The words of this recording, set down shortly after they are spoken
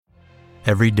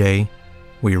Every day,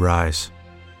 we rise,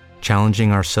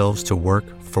 challenging ourselves to work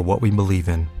for what we believe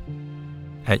in.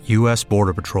 At U.S.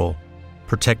 Border Patrol,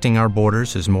 protecting our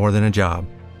borders is more than a job.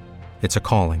 It's a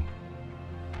calling.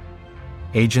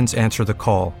 Agents answer the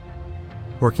call,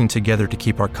 working together to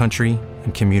keep our country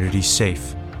and communities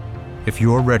safe. If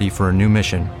you're ready for a new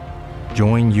mission,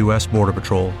 join U.S. Border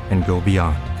Patrol and go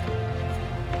beyond.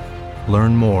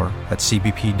 Learn more at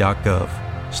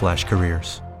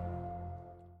cbp.gov/careers.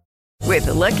 With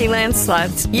the Lucky Land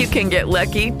Slots, you can get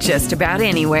lucky just about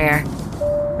anywhere.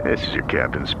 This is your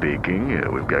captain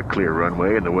speaking. We've got clear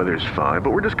runway and the weather's fine,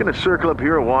 but we're just going to circle up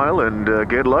here a while and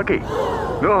get lucky.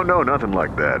 No, nothing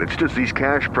like that. It's just these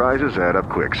cash prizes add up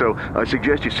quick. So I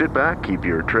suggest you sit back, keep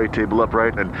your tray table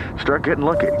upright, and start getting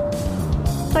lucky.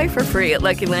 Play for free at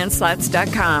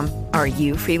LuckyLandSlots.com. Are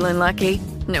you feeling lucky?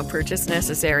 No purchase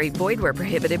necessary. Void where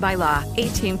prohibited by law.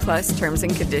 18+ terms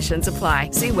and conditions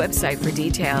apply. See website for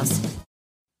details.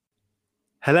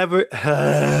 Hello. Right,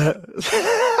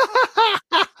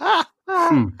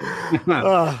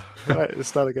 let's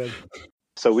start again.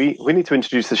 So we need to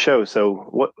introduce the show. So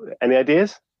what? Any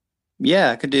ideas? Yeah,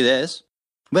 I could do this.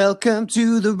 Welcome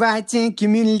to the Writing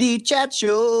Community Chat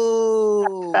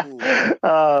Show.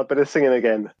 Bit of singing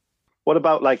again. What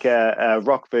about like a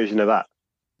rock version of that?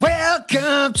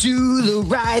 Welcome to the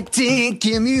Writing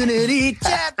Community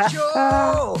Chat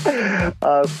Show.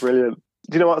 Brilliant.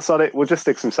 Do you know what, Sonic? We'll just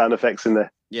stick some sound effects in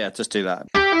there. Yeah, just do that.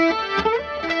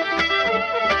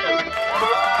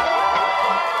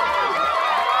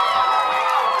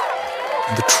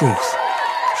 The truth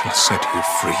shall set you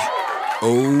free.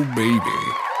 Oh, baby.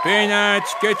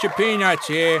 Peanuts, get your peanuts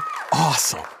here.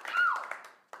 Awesome.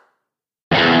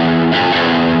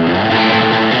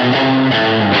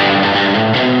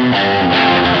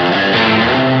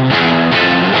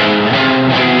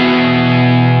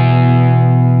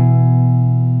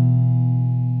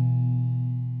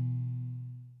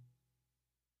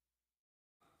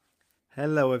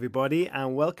 Hello, everybody,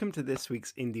 and welcome to this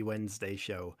week's Indie Wednesday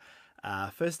show.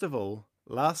 First of all,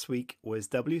 last week was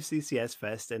WCCS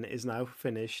Fest and it is now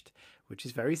finished, which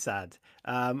is very sad.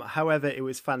 However, it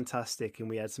was fantastic and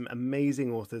we had some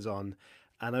amazing authors on.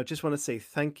 And I just want to say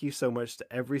thank you so much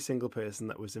to every single person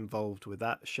that was involved with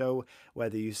that show,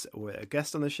 whether you were a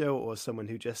guest on the show or someone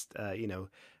who just,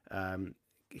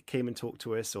 came and talked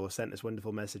to us or sent us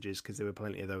wonderful messages, because there were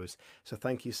plenty of those. So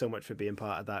thank you so much for being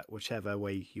part of that, whichever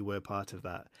way you were part of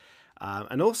that.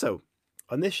 And also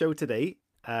on this show today,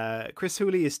 Chris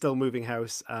Hooley is still moving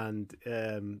house and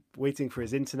waiting for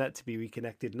his internet to be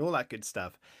reconnected and all that good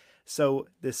stuff. So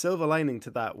the silver lining to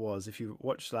that was, if you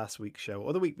watched last week's show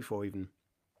or the week before even,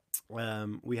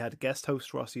 we had guest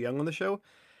host Rossi Young on the show,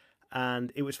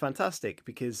 and it was fantastic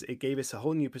because it gave us a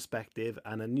whole new perspective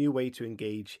and a new way to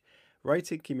engage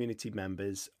writing community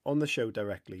members on the show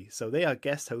directly. So they are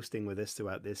guest hosting with us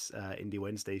throughout this Indie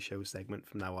Wednesday show segment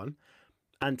from now on.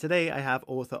 And today I have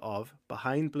author of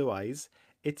Behind Blue Eyes.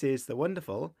 It is the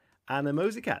wonderful Anna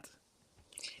Mocikat.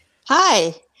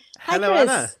 Hi. Hello, Chris.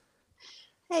 Anna.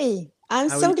 Hey, I'm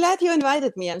so glad you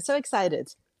invited me. I'm so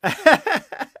excited.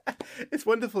 It's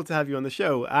wonderful to have you on the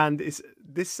show. And it's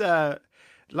this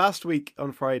last week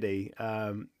on Friday,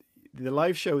 the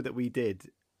live show that we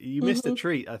did, you missed a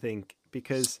treat, I think,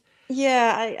 because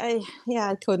I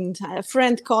couldn't. A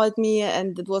friend called me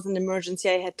and it was an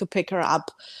emergency. I had to pick her up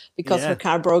because her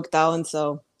car broke down.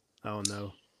 So oh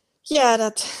no. Yeah,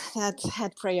 that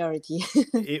had priority.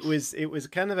 It was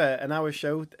kind of an hour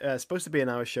show, supposed to be an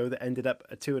hour show that ended up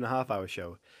a 2.5-hour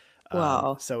show.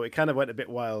 Wow. So it kind of went a bit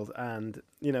wild, and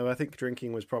I think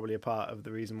drinking was probably a part of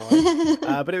the reason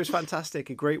why. But it was fantastic,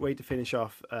 a great way to finish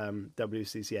off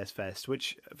WCCS Fest,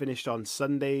 which finished on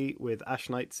Sunday with Ash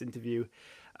Knight's interview.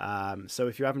 So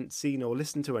if you haven't seen or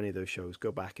listened to any of those shows,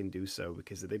 go back and do so,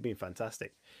 because they've been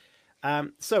fantastic.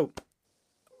 So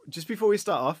just before we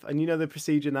start off, and you know the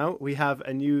procedure now, we have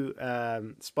a new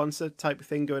sponsor type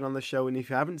thing going on the show, and if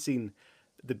you haven't seen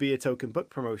the Beer Token book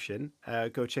promotion,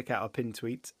 go check out our pinned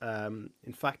tweet.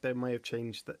 In fact, I may have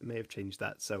changed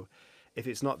that. So if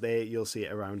it's not there, you'll see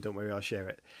it around. Don't worry, I'll share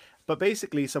it. But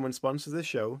basically, someone sponsors the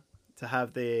show to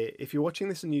have if you're watching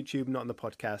this on YouTube, not on the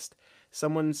podcast,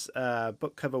 someone's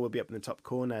book cover will be up in the top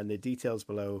corner and the details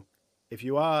below. If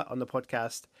you are on the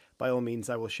podcast, by all means,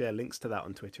 I will share links to that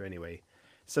on Twitter anyway.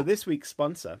 So this week's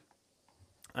sponsor,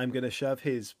 I'm going to shove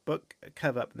his book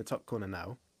cover up in the top corner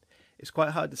now. It's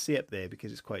quite hard to see up there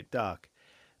because it's quite dark.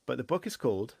 But the book is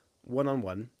called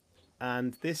One-on-One.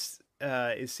 And this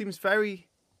it seems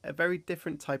a very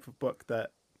different type of book that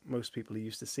most people are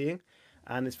used to seeing.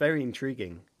 And it's very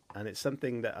intriguing. And it's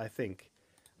something that I think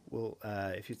will,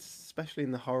 if it's especially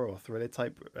in the horror or thriller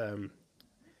type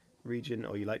region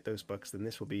or you like those books, then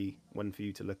this will be one for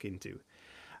you to look into.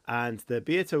 And the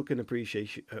beer token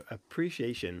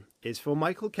appreciation is for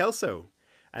Michael Kelso.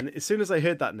 And as soon as I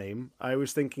heard that name, I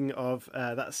was thinking of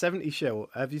that 70s show.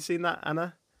 Have you seen that,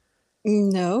 Anna?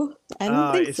 No, I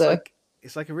don't think so.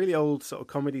 It's like a really old sort of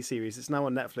comedy series. It's now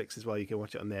on Netflix as well. You can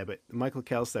watch it on there. But Michael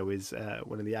Kelso is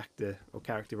one of the actor or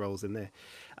character roles in there.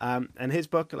 And his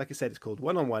book, like I said, is called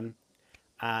One-on-One.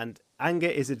 And anger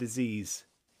is a disease.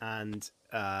 And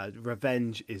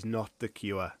revenge is not the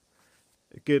cure.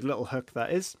 A good little hook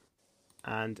that is.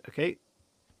 And, okay.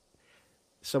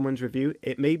 Someone's review.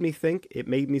 It made me think. It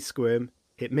made me squirm.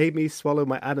 It made me swallow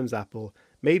my Adam's apple.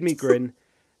 Made me grin.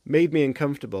 Made me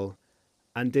uncomfortable.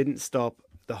 And didn't stop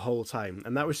the whole time.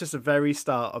 And that was just a very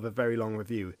start of a very long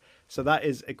review. So that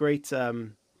is a great, a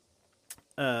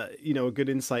good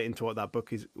insight into what that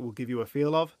book will give you a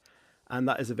feel of. And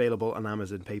that is available on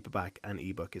Amazon paperback and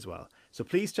ebook as well. So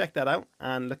please check that out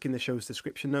and look in the show's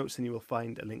description notes and you will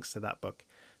find links to that book.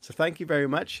 So thank you very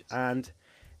much. And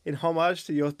in homage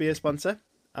to your beer sponsor,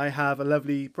 I have a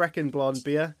lovely Brecon Blonde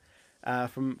beer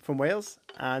from Wales.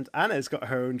 And Anna's got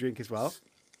her own drink as well.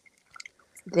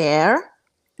 There.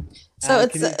 So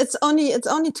it's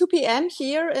only 2 p.m.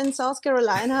 here in South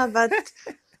Carolina, but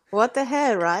what the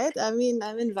hell, right? I mean,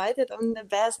 I'm invited on the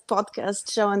best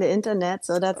podcast show on the internet,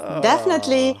 so that's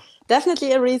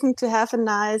definitely a reason to have a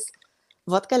nice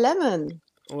vodka lemon.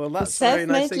 Well, that's a very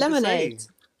nice thing lemonade. To say.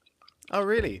 Oh,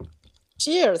 really?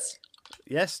 Cheers.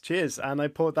 Yes, cheers. And I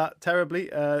poured that terribly.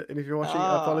 And if you're watching,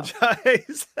 I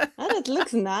apologize. And it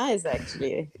looks nice,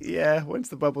 actually. Yeah, once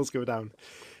the bubbles go down.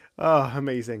 Oh,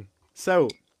 amazing. So,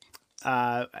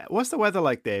 what's the weather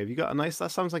like there? Have you got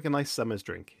that sounds like a nice summer's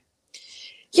drink.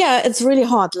 Yeah, it's really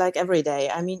hot, like every day.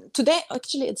 I mean, today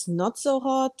actually it's not so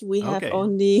hot. We have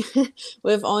only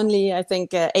I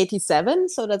think 87,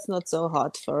 so that's not so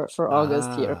hot for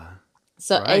August here.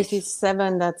 So right.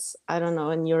 87, that's I don't know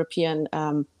in European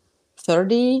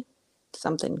 30,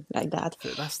 something like that.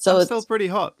 That's still pretty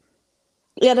hot.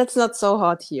 Yeah, that's not so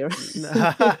hot here.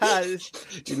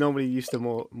 You're normally used to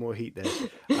more heat there.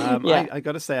 Yeah. I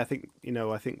got to say, I think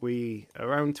we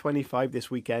around 25 this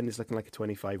weekend is looking like a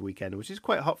 25 weekend, which is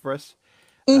quite hot for us.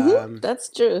 That's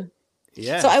true.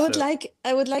 Yeah. So I would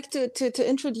like to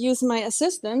introduce my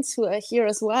assistants who are here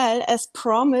as well. As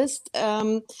promised,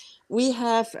 we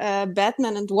have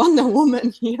Batman and Wonder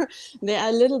Woman here. They are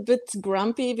a little bit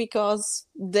grumpy because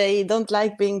they don't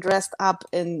like being dressed up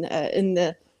in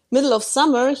the middle of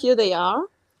summer. Here they are.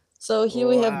 So here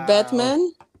we have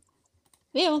Batman.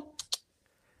 Yeah,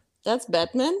 that's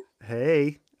Batman.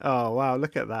 Hey! Oh wow!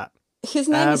 Look at that. His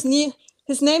name is Neo.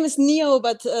 His name is Neo,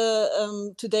 but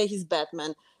today he's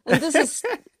Batman. And this is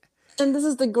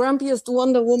the grumpiest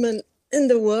Wonder Woman in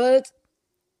the world.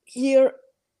 Here.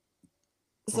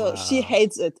 So she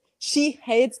hates it. She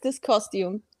hates this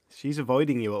costume. She's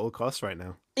avoiding you at all costs right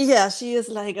now. Yeah, she is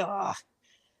like, oh.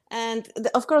 And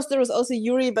of course, there is also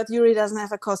Yuri, but Yuri doesn't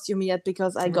have a costume yet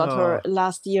because I got her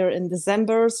last year in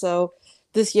December. So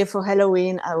this year for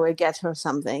Halloween, I will get her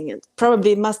something. It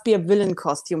probably must be a villain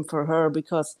costume for her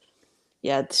because,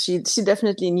 yeah, she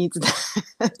definitely needs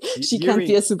that. She can't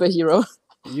be a superhero.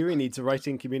 Yuri needs a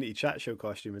writing community chat show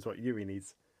costume is what Yuri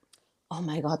needs. Oh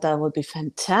my God, that would be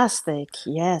fantastic.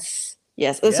 Yes.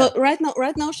 Yeah. So right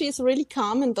now she is really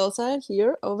calm and docile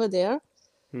here over there.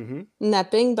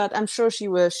 Napping, but I'm sure she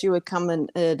will come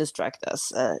and distract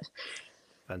us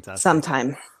fantastic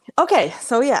sometime. Okay,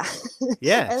 so yeah,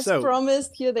 as so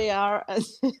promised, here they are.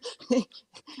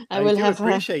 I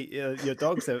appreciate your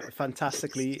dogs are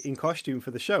fantastically in costume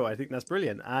for the show. I think that's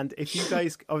brilliant. And if you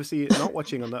guys obviously are not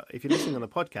watching if you're listening on the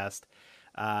podcast,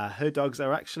 her dogs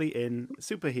are actually in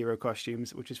superhero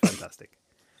costumes, which is fantastic.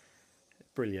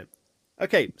 Brilliant.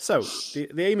 Okay, so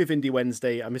the aim of Indie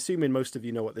Wednesday, I'm assuming most of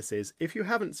you know what this is. If you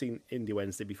haven't seen Indie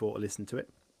Wednesday before or listened to it,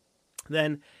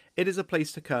 then it is a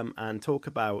place to come and talk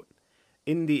about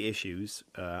indie issues,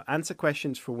 answer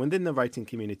questions from within the writing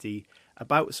community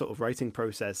about sort of writing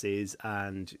processes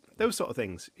and those sort of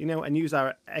things, and use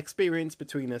our experience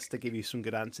between us to give you some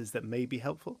good answers that may be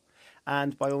helpful.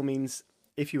 And by all means,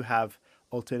 if you have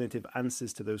alternative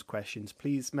answers to those questions,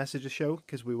 please message the show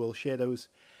because we will share those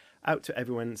out to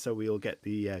everyone so we all get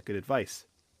the good advice.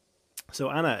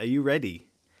 So Anna, are you ready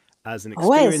as an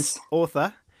experienced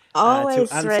author to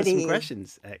answer ready. Some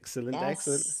questions? Excellent.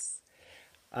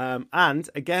 And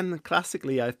again,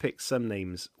 classically, I've picked some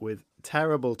names with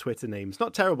terrible Twitter names.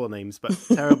 Not terrible names, but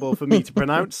terrible for me to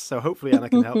pronounce. So hopefully Anna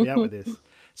can help me out with this.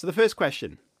 So the first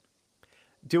question.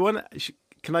 Do you want to...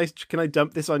 Can I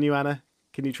dump this on you, Anna?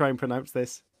 Can you try and pronounce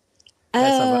this?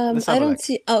 I don't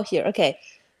see... Oh, here. Okay.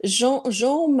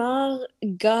 Jean-Marc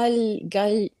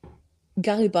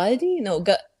Garibaldi? No,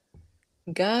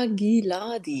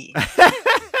 Gargilardi.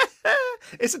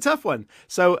 It's a tough one.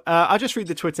 So I'll just read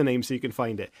the Twitter name so you can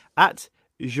find it. At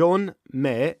Jean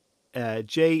May,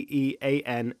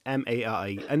 JeanMari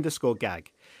 _gag.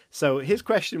 So his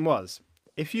question was,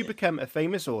 if you become a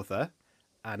famous author,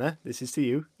 Anna, this is to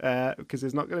you, because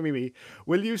it's not going to be me,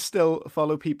 will you still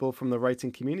follow people from the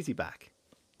writing community back?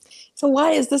 So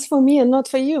why is this for me and not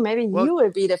for you? Maybe Well, you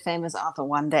will be the famous author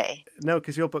one day. No,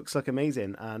 because your books look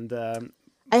amazing. And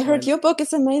I heard your book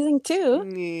is amazing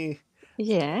too.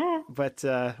 Yeah. But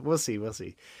we'll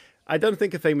see. I don't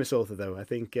think a famous author, though. I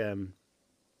think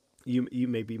you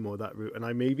may be more that route, and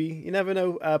I may be, you never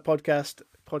know,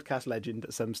 podcast legend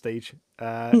at some stage,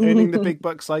 earning the big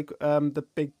bucks like the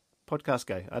big podcast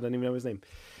guy. I don't even know his name.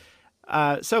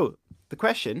 So the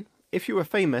question, if you were a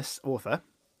famous author,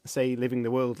 say living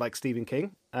the world like Stephen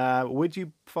King, would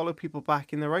you follow people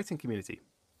back in the writing community?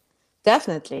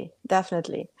 Definitely.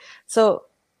 So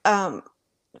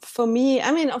for me,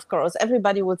 I mean, of course,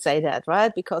 everybody would say that,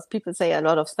 right? Because people say a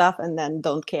lot of stuff and then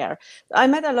don't care. I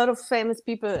met a lot of famous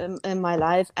people in my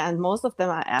life, and most of them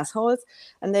are assholes,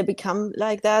 and they become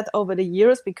like that over the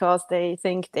years because they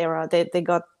think they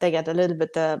get a little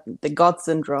bit the God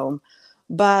syndrome.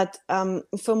 But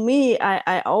for me,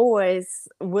 I always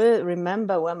will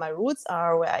remember where my roots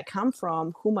are, where I come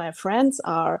from, who my friends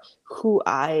are, who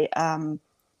I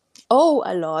owe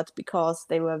a lot because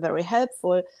they were very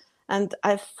helpful. And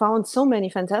I found so many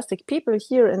fantastic people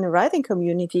here in the writing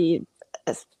community.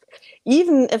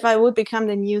 Even if I would become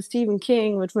the new Stephen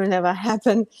King, which will never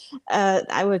happen,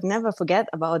 I would never forget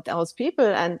about those people.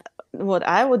 And what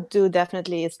I would do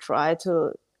definitely is try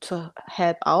to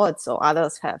help out so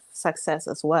others have success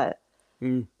as well.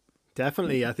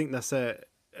 Definitely. I think that's a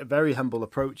very humble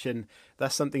approach, and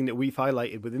that's something that we've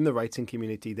highlighted within the writing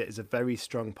community that is a very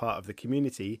strong part of the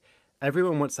community.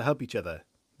 Everyone wants to help each other.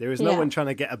 There is no one trying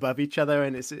to get above each other,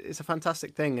 and it's a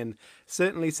fantastic thing. And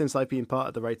certainly since I've been part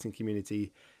of the writing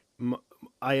community,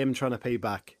 I am trying to pay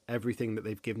back everything that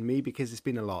they've given me, because it's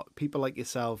been a lot. People like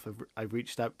yourself I've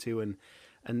reached out to, and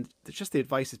just the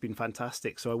advice has been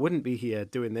fantastic. So I wouldn't be here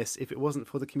doing this if it wasn't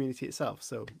for the community itself.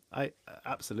 So I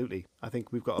absolutely, I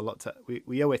think we've got a lot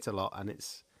we owe it a lot, and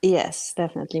it's... Yes,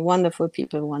 definitely. Wonderful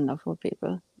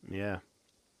people. Yeah.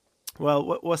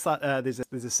 Well, what's that? There's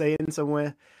a saying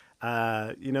somewhere,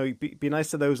 be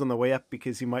nice to those on the way up,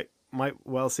 because you might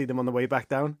well see them on the way back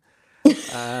down.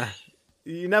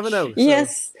 You never know. So.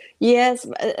 Yes,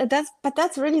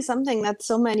 that's really something that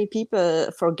so many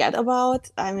people forget about.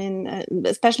 I mean,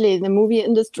 especially the movie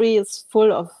industry is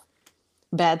full of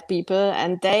bad people,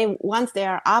 and once they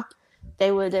are up,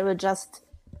 they will just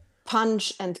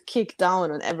punch and kick down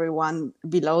on everyone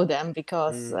below them,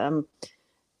 because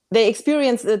they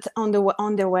experienced it on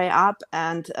their way up,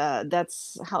 and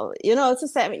that's how, it's the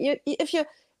same.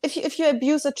 If you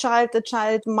abuse a child, the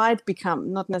child might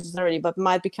become, not necessarily, but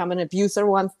might become an abuser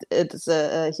once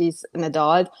he's an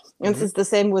adult. And it's the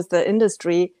same with the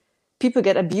industry. People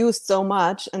get abused so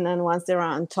much, and then once they're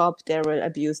on top, they will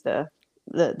abuse the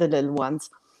little ones.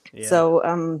 Yeah.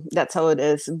 So that's how it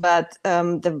is. But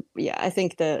I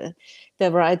think the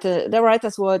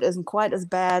writer's world isn't quite as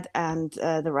bad, and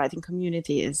the writing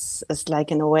community is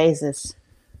like an oasis.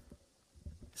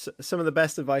 So, some of the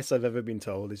best advice I've ever been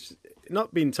told is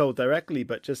not being told directly,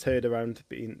 but just heard around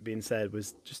being said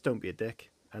was just don't be a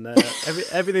dick, and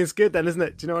everything's good then, isn't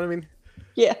it? Do you know what I mean?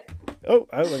 Yeah. Oh,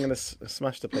 I'm going to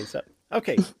smash the place up.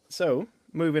 Okay, so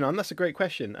moving on. That's a great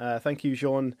question. Thank you,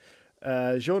 Jean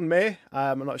May.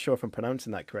 I'm not sure if I'm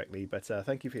pronouncing that correctly, but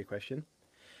thank you for your question.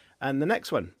 And the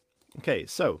next one. Okay,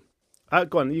 so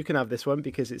go on. You can have this one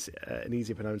because it's an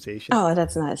easy pronunciation. Oh,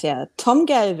 that's nice. Yeah, Tom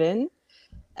Galvin.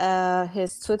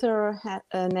 His Twitter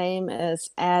name is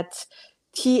at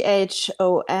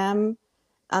 @THOM_Galvin.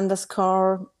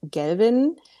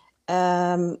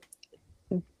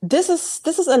 This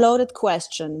is a loaded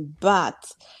question,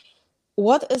 but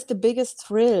what is the biggest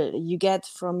thrill you get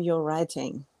from your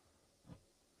writing?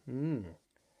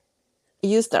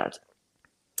 You start.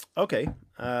 Okay.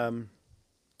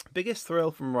 Biggest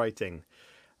thrill from writing.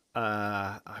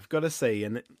 I've got to say,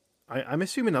 and I'm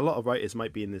assuming a lot of writers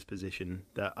might be in this position,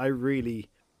 that I really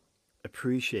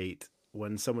appreciate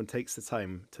when someone takes the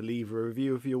time to leave a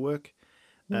review of your work.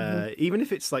 Even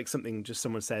if it's like something just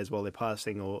someone says while they're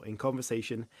passing or in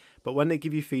conversation, but when they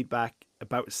give you feedback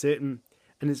about certain,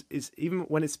 and it's even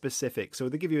when it's specific, so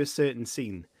they give you a certain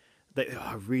scene that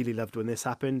I really loved when this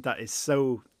happened. That is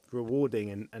so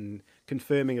rewarding and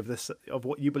confirming of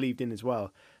what you believed in as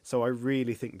well. So I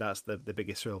really think that's the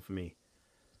biggest thrill for me.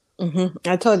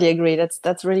 I totally agree.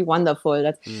 That's really wonderful.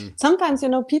 That Mm. sometimes,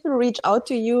 people reach out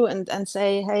to you and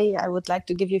say, "Hey, I would like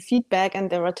to give you feedback,"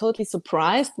 and they are totally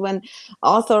surprised when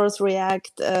authors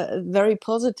react very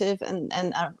positive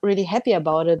and are really happy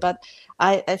about it. But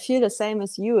I feel the same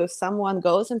as you. If someone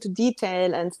goes into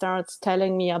detail and starts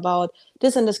telling me about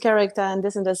this and this character and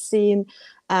this scene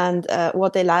and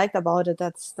what they liked about it,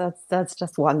 that's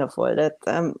just wonderful. That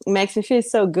makes me feel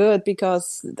so good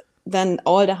because then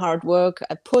all the hard work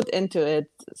I put into it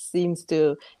seems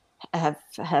to have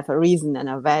a reason and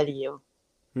a value.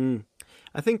 Mm.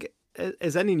 I think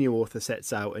as any new author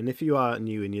sets out, and if you are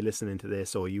new and you're listening to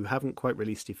this or you haven't quite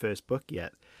released your first book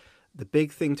yet, the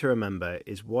big thing to remember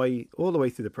is why all the way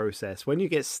through the process, when you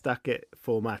get stuck at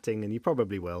formatting, and you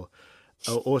probably will,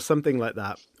 or something like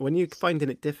that, when you're finding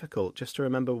it difficult, just to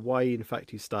remember why in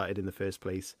fact you started in the first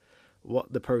place,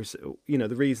 what the process,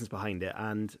 the reasons behind it.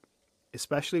 And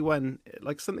especially when,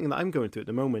 like something that I'm going through at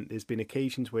the moment, there's been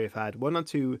occasions where I've had one or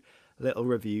two little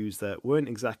reviews that weren't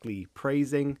exactly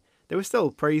praising. They were still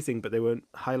praising, but they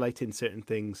weren't highlighting certain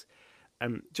things.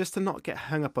 Just to not get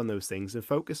hung up on those things and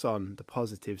focus on the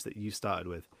positives that you started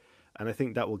with. And I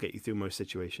think that will get you through most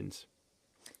situations.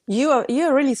 You're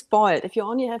really spoiled if you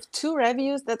only have two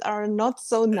reviews that are not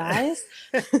so nice.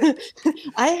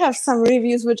 I have some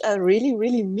reviews which are really,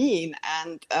 really mean,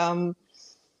 and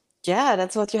yeah,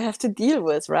 that's what you have to deal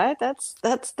with, right? That's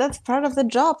part of the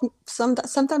job.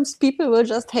 Sometimes people will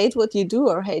just hate what you do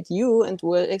or hate you and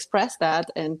will express that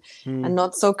in a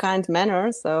not so kind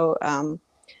manner. So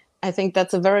I think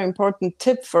that's a very important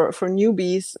tip for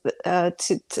newbies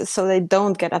so they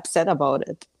don't get upset about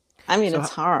it. I mean, it's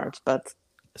hard, but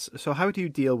so how do you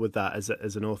deal with that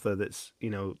as an author that's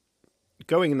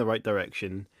going in the right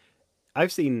direction?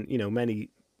 I've seen many.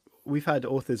 We've had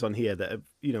authors on here that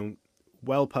have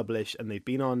well published, and they've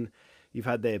been on. You've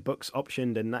had their books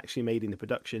optioned and actually made into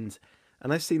productions,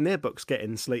 and I've seen their books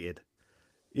getting slated.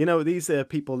 These are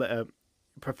people that are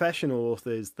professional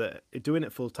authors that are doing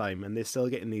it full time, and they're still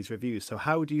getting these reviews. So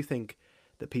how do you think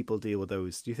that people deal with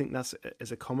those? Do you think that's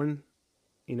is a common,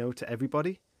 to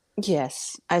everybody?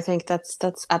 yes, I think that's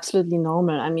absolutely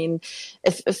normal. I mean,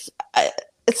 if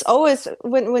it's always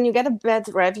when you get a bad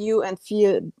review and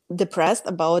feel depressed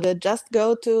about it, just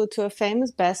go to a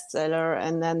famous bestseller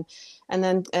and then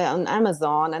on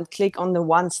Amazon and click on the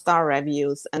 1-star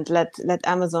reviews and let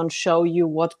Amazon show you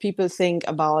what people think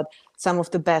about some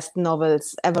of the best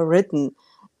novels ever written,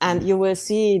 and you will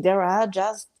see there are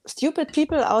just stupid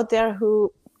people out there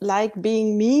who like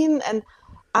being mean, and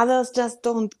others just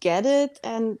don't get it,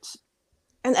 and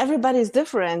everybody's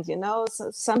different, so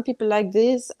some people like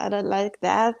this, other like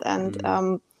that, and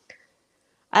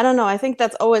I don't know, I think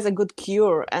that's always a good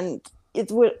cure, and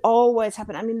it will always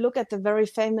happen. I mean, look at the very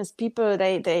famous people.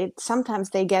 They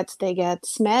sometimes they get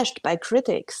smashed by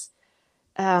critics.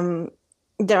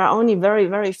 There are only very,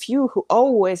 very few who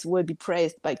always will be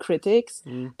praised by critics,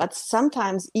 but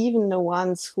sometimes even the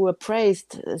ones who are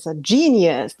praised as a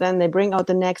genius, then they bring out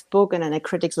the next book and then the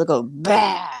critics will go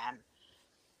bam,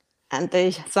 and they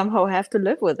somehow have to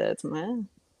live with it, man.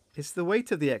 It's the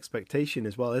weight of the expectation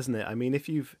as well, isn't it? I mean, if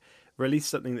you've released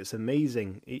something that's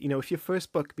amazing, if your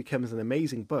first book becomes an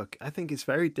amazing book, I think it's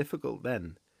very difficult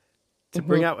then to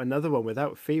bring out another one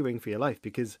without fearing for your life,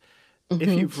 because if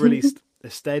you've released a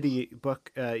steady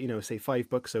book, say 5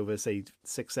 books over, say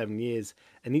 6-7 years,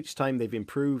 and each time they've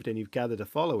improved and you've gathered a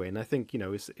following, I think,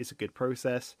 it's a good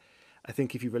process. I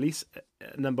think if you release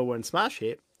a number one smash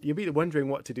hit, you'll be wondering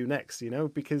what to do next,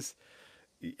 because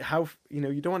how,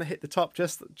 you don't want to hit the top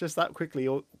just that quickly,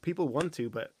 or people want to,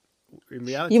 but in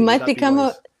reality, you might become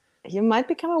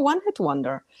a one-hit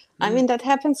wonder. I mean, that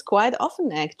happens quite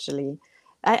often, actually.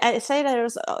 I say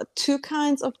there's two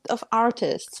kinds of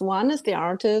artists. One is the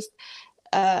artist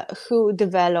who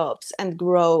develops and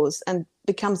grows and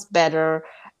becomes better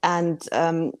and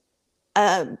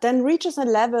then reaches a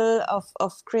level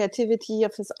of creativity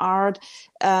of his art,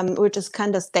 which is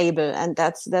kind of stable, and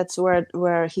that's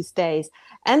where he stays.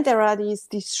 And there are these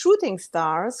shooting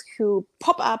stars who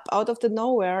pop up out of the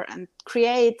nowhere and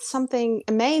create something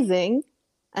amazing,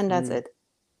 and that's it.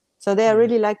 So they are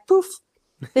really like poof.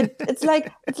 It's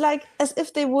like as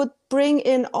if they would bring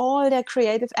in all their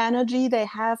creative energy they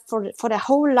have for their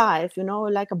whole life,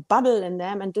 like a bubble in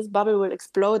them, and this bubble will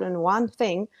explode in one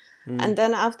thing, and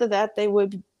then after that they will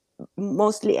be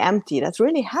mostly empty. That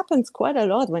really happens quite a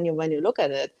lot when you look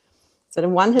at it. So the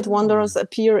one-hit wonders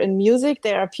appear in music,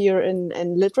 they appear in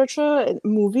literature, in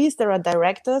movies. There are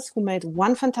directors who made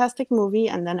one fantastic movie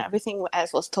and then everything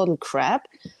else was total crap,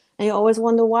 and you always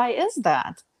wonder, why is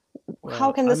that? Well,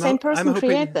 how can the same person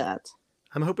create that?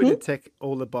 I'm hoping to tick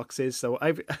all the boxes. So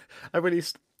I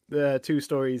released two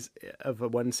stories of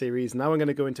one series. Now I'm going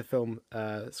to go into film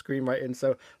screenwriting.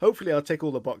 So hopefully I'll tick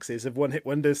all the boxes of one-hit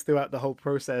wonders throughout the whole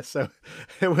process. So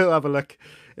we'll have a look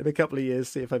in a couple of years,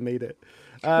 see if I made it.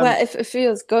 Well, if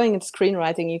you're going into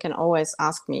screenwriting, you can always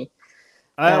ask me.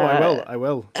 I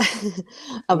will.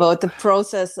 About the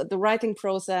process, the writing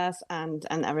process, and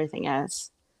everything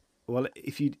else. Well,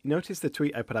 if you noticed the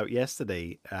tweet I put out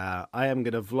yesterday, I am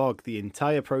going to vlog the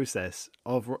entire process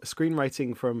of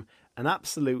screenwriting from an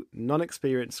absolute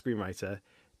non-experienced screenwriter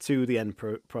to the end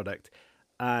product,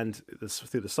 and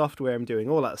through the software I'm doing,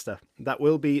 all that stuff. That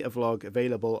will be a vlog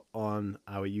available on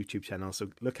our YouTube channel, so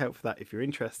look out for that if you're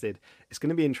interested. It's going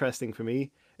to be interesting for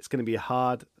me. It's going to be a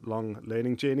hard, long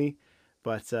learning journey,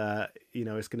 but it's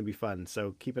going to be fun.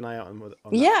 So keep an eye out on that.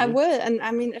 Yeah, I will. And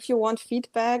I mean, if you want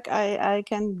feedback, I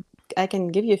can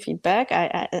give you feedback.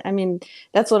 I mean,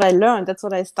 that's what I learned. That's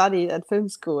what I studied at film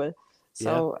school.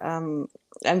 So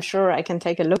I'm sure I can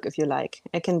take a look if you like.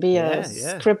 I can be a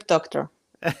script doctor.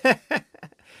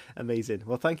 Amazing.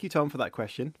 Well, thank you, Tom, for that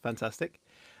question. Fantastic.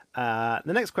 The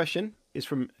next question is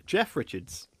from Jeff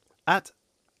Richards at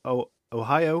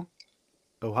Ohioa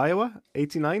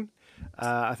 89.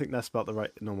 I think that's spelled the right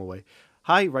normal way.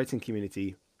 Hi, writing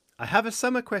community. I have a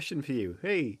summer question for you.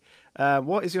 Hey,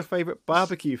 what is your favorite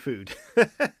barbecue food?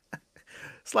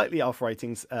 Slightly off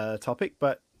writing's topic,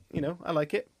 but I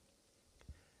like it.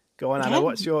 Go on, Anna.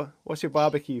 What's your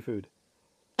barbecue food?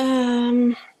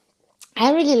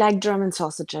 I really like German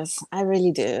sausages. I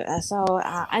really do. So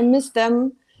I miss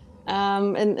them,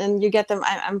 and you get them.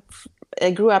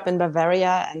 I grew up in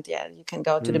Bavaria, and you can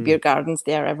go to the beer gardens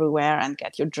there everywhere and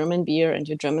get your German beer and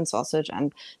your German sausage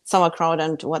and sauerkraut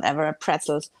and whatever,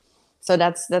 pretzels. So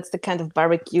that's the kind of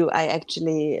barbecue I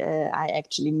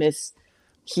actually miss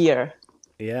here.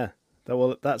 Yeah.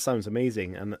 Well, that sounds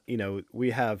amazing. And,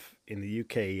 we have in the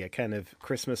UK a kind of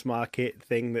Christmas market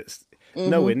thing that's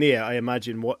nowhere near, I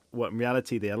imagine, what in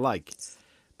reality they are like.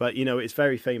 But, it's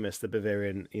very famous, the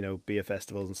Bavarian, beer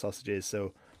festivals and sausages.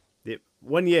 So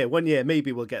one year,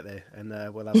 maybe we'll get there and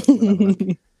we'll have a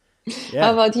look. Yeah.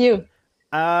 How about you?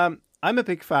 I'm a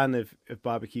big fan of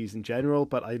barbecues in general,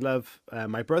 but I love,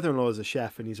 my brother-in-law is a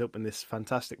chef and he's opened this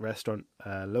fantastic restaurant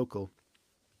local.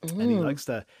 And he likes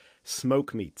to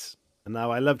smoke meats. And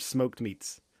now I love smoked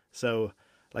meats. So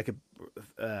like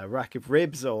a rack of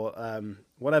ribs or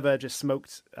whatever, just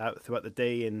smoked out throughout the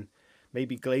day and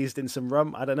maybe glazed in some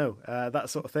rum. I don't know, that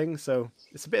sort of thing. So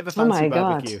it's a bit of a fancy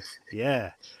barbecue. God.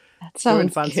 Yeah. That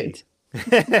sounds fancy.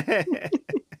 Good.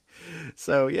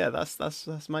 So yeah, that's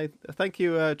my thank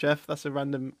you, Jeff. That's a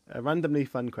randomly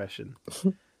fun question.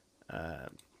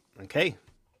 Okay.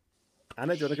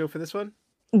 Anna, do you want to go for this one?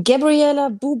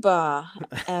 Gabriela Buba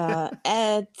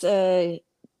at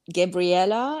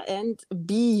Gabriela and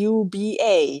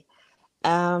BUBA.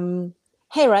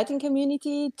 Hey, writing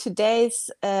community.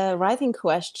 Today's writing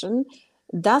question.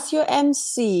 Does your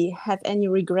MC have any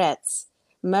regrets?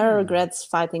 Mara regrets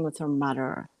fighting with her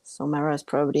mother. So Mara is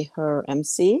probably her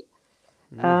MC.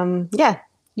 You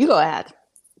go ahead.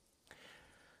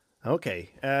 Okay.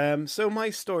 So my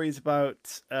story is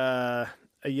about a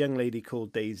young lady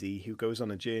called Daisy who goes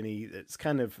on a journey that's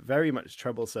kind of very much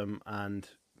troublesome and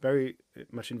very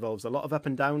much involves a lot of up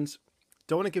and downs.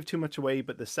 Don't want to give too much away,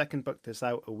 but the second book is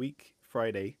out a week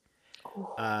Friday.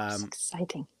 Oh, that's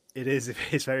exciting. It is.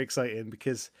 It's very exciting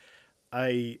because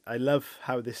I love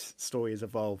how this story has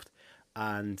evolved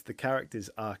and the character's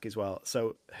arc as well.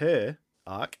 So her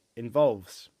arc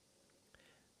involves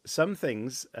some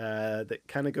things that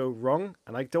kind of go wrong,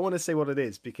 and I don't want to say what it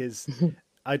is because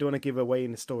I don't want to give away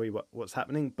in the story what's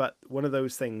happening, but one of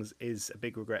those things is a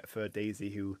big regret for Daisy,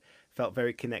 who felt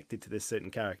very connected to this certain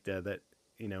character that,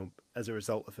 as a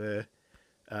result of her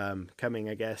coming,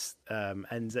 I guess,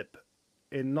 ends up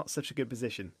in not such a good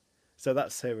position. So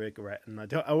that's her regret, and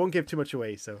I won't give too much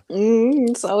away. So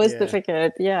it's always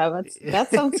difficult. Yeah, but that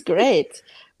sounds great.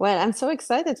 Well, I'm so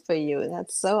excited for you.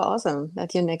 That's so awesome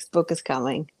that your next book is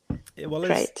coming. Yeah, well,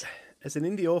 great. As an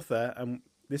indie author,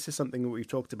 this is something that we've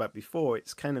talked about before.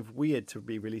 It's kind of weird to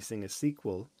be releasing a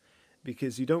sequel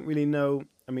because you don't really know.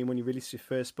 I mean, when you release your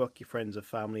first book, your friends or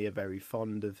family are very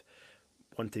fond of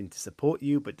wanting to support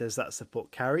you, but does that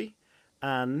support carry?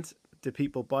 And do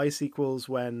people buy sequels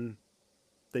when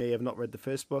they have not read the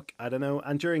first book? I don't know.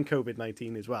 And during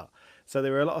COVID-19 as well. So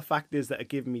there are a lot of factors that are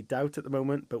giving me doubt at the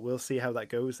moment, but we'll see how that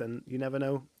goes. And you never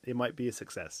know. It might be a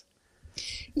success.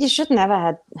 You should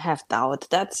never have doubt.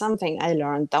 That's something I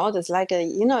learned. Doubt is like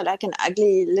like an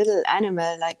ugly little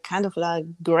animal, like kind of like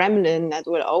gremlin that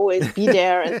will always be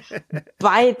there and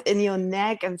bite in your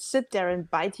neck and sit there and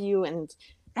bite you and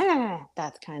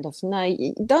that kind of. No,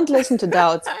 don't listen to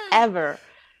doubts ever.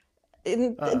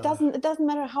 it doesn't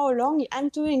matter how long I'm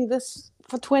doing this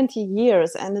for 20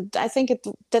 years, and I think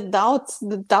the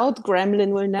doubt gremlin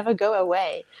will never go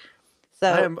away.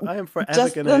 So I am forever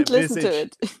just going don't to listen to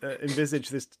it. envisage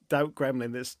this doubt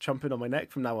gremlin that's jumping on my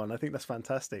neck from now on. I think that's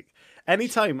fantastic.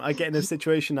 Anytime I get in a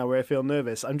situation now where I feel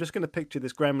nervous, I'm just going to picture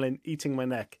this gremlin eating my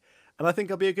neck, and I think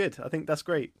I'll be good. I think that's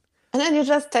great. And then you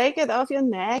just take it off your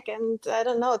neck, and I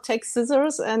don't know, take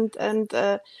scissors and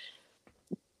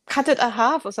cut it a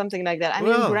half or something like that. I mean,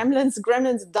 Well,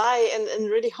 gremlins die in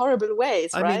really horrible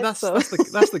ways, I right? mean, that's So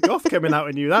that's the goth coming out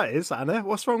in you. That is, Anna.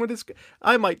 What's wrong with this?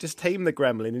 I might just tame the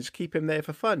gremlin and just keep him there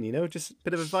for fun. You know, just a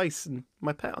bit of advice and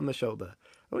my pet on the shoulder.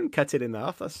 I wouldn't cut it in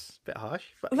half. That's a bit harsh.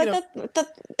 But you know,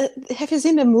 have you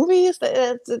seen the movies?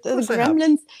 The course I have.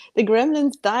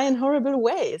 gremlins die in horrible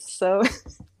ways. So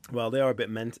well, they are a bit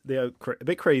they are a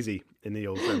bit crazy in the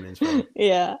old Gremlins film.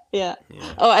 yeah.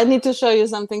 Oh, I need to show you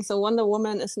something. So Wonder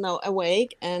Woman is now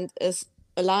awake and is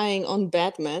lying on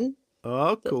Batman.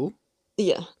 Oh, cool.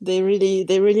 Yeah, they really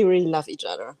love each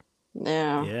other.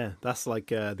 Yeah. Yeah, that's like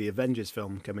the Avengers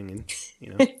film coming in.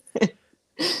 You know.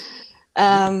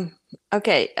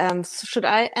 Okay. So should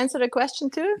I answer the question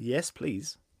too? Yes,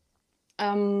 please.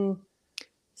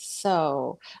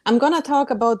 So I'm gonna talk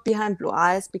about Behind Blue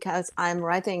Eyes because I'm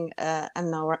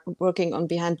now working on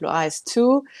Behind Blue Eyes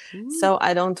too. So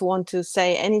I don't want to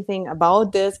say anything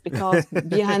about this because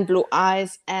Behind Blue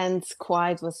Eyes ends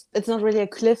it's not really a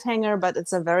cliffhanger, but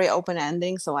it's a very open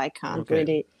ending. So I can't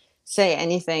really say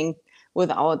anything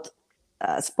without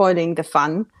spoiling the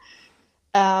fun.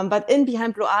 But in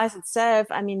Behind Blue Eyes itself,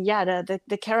 I mean, yeah,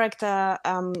 the character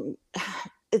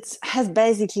it has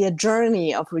basically a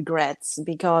journey of regrets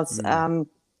because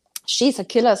she's a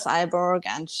killer cyborg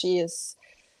and she is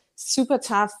super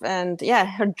tough, and yeah,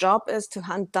 her job is to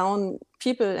hunt down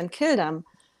people and kill them.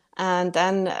 And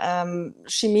then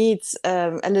she meets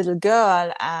a little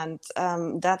girl, and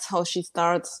that's how she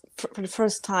starts for the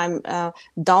first time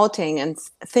doubting and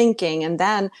thinking. And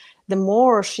then the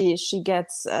more she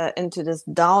gets into this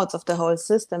doubts of the whole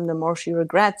system, the more she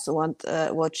regrets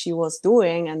what she was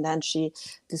doing, and then she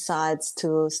decides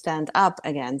to stand up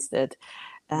against it.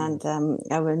 And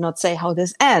I will not say how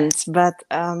this ends, but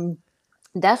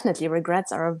definitely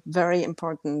regrets are a very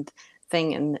important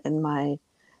thing in my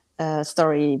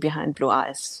story Behind Blue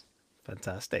Eyes.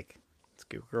 Fantastic. That's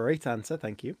a great answer.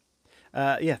 Thank you.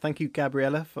 Thank you,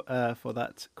 Gabriella, for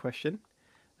that question.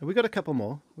 We got a couple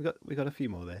more. We got a few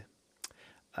more there.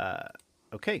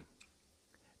 Okay.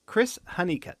 Chris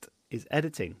Honeycutt is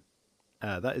editing.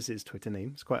 That is his Twitter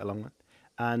name. It's quite a long one.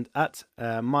 And at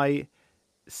my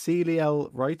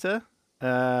CLL writer,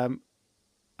 I'm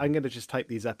going to just type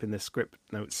these up in the script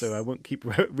notes, so I won't keep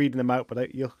reading them out,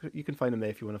 but you can find them there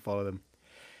if you want to follow them.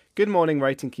 Good morning,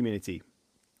 writing community.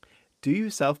 Do you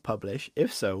self-publish?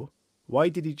 If so, why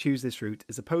did you choose this route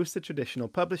as opposed to traditional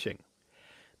publishing?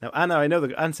 Now, Anna, I know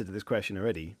the answer to this question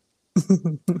already,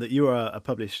 that you are a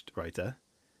published writer.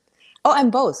 Oh, I'm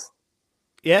both.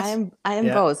 Yes. I am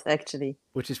both, actually.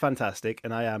 Which is fantastic,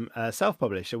 and I am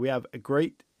self-published, so we have a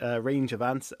great range of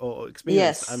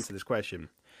experience to answer this question.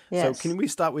 Yes. So can we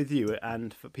start with you,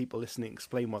 and for people listening,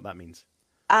 explain what that means?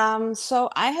 So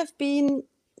I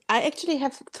actually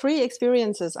have 3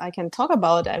 experiences I can talk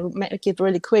about. I will make it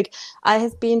really quick. I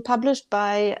have been published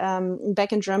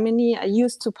back in Germany. I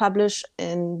used to publish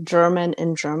in German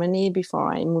in Germany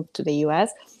before I moved to the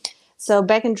US. So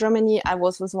back in Germany, I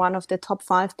was with one of the top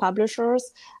 5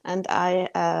 publishers, and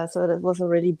so that was a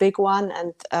really big one,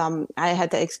 and I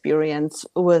had the experience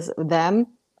with them.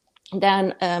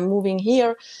 Then moving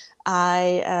here,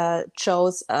 I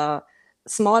chose a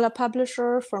smaller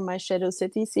publisher for my Shadow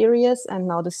City series, and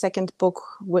now the second book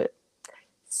with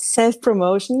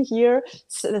self-promotion here.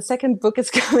 So the second book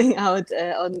is coming out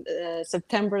on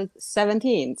September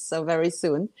 17th, so very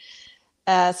soon.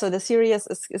 So the series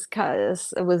is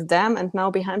with them, and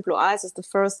now Behind Blue Eyes is the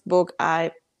first book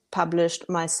I published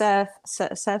myself,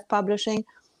 self-publishing,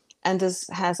 and this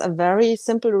has a very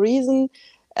simple reason,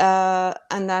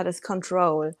 and that is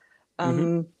control.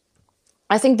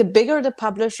 I think the bigger the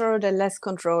publisher, the less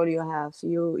control you have.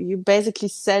 You basically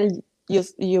sell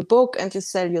your book and you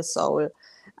sell your soul,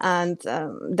 and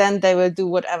then they will do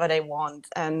whatever they want.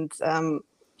 And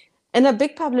in a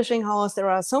big publishing house, there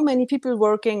are so many people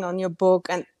working on your book,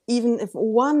 and even if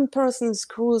one person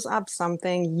screws up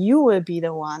something, you will be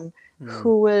the one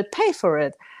who will pay for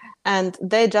it, and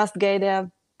they just get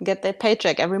their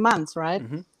paycheck every month, right?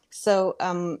 So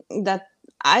that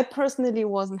I personally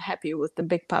wasn't happy with the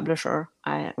big publisher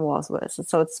I was with.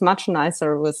 So it's much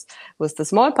nicer with the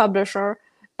small publisher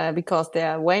because they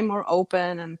are way more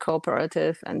open and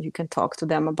cooperative, and you can talk to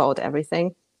them about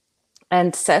everything.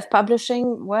 And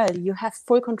self-publishing, well, you have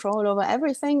full control over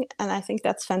everything, and I think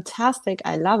that's fantastic.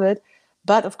 I love it.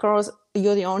 But of course,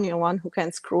 you're the only one who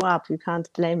can screw up. You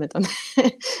can't blame it on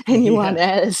anyone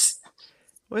else.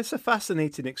 Well, it's a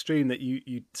fascinating extreme that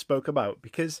you spoke about,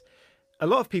 because a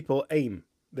lot of people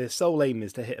their sole aim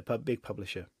is to hit a big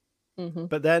publisher.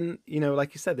 But then,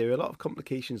 like you said, there are a lot of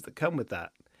complications that come with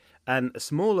that. And a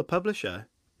smaller publisher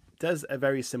does a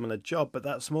very similar job, but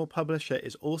that small publisher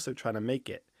is also trying to make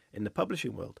it in the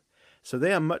publishing world. So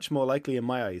they are much more likely, in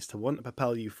my eyes, to want to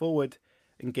propel you forward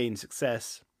and gain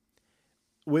success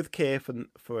with care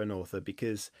for an author,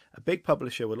 because a big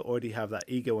publisher will already have that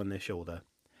ego on their shoulder,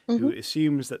 who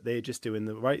assumes that they're just doing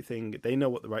the right thing. They know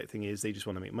what the right thing is. They just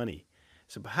want to make money.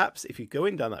 So perhaps if you're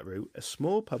going down that route, a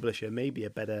small publisher may be a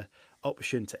better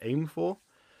option to aim for.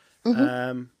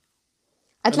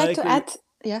 I'd like to add...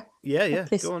 Yeah. Yeah.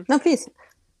 Please. Go on. No, please.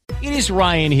 It is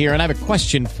Ryan here, and I have a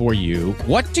question for you.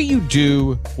 What do you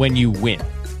do when you win?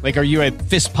 Like, are you a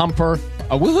fist pumper,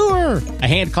 a woohooer, a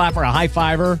hand clapper, a high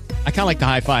fiver? I kind of like the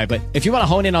high five, but if you want to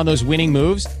hone in on those winning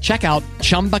moves, check out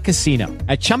Chumba Casino.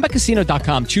 At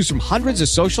ChumbaCasino.com, choose from hundreds of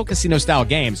social casino-style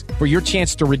games for your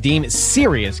chance to redeem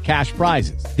serious cash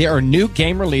prizes. There are new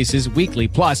game releases weekly,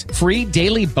 plus free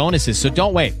daily bonuses, so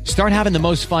don't wait. Start having the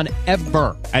most fun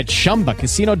ever at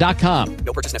ChumbaCasino.com.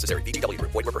 No purchase necessary. VGW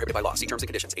Group. Void where prohibited by law. See terms and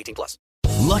conditions. 18+.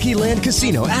 Lucky Land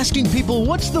Casino, asking people,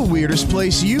 what's the weirdest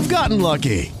place you've gotten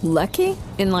lucky? Lucky?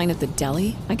 In line at the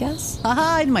deli, I guess?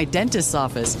 Aha, in my dentist's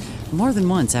office. More than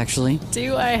once, actually.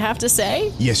 Do I have to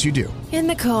say? Yes, you do. In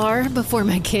the car before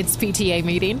my kids' PTA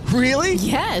meeting. Really?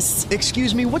 Yes.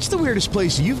 Excuse me, what's the weirdest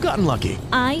place you've gotten lucky?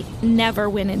 I never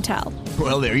win and tell.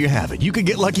 Well, there you have it. You can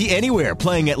get lucky anywhere,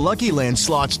 playing at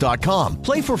LuckyLandSlots.com.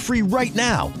 Play for free right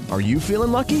now. Are you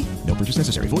feeling lucky? No purchase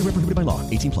necessary. Void where prohibited by law.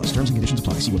 18+. Terms and conditions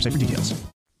apply. See website for details.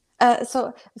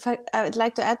 So if I would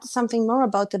like to add something more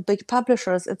about the big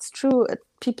publishers. It's true.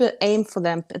 People aim for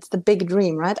them. It's the big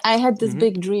dream, right? I had this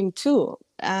big dream too.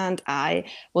 And I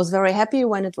was very happy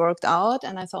when it worked out.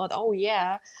 And I thought, oh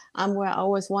yeah, I'm where I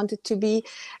always wanted to be.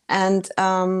 And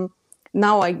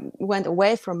now I went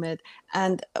away from it.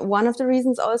 And one of the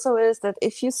reasons also is that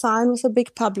if you sign with a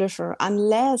big publisher,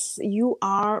 unless you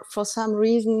are for some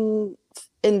reason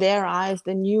in their eyes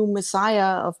the new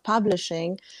messiah of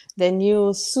publishing, the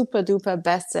new super duper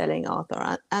best-selling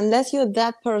author, unless you're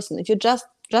that person, if you're just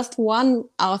one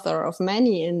author of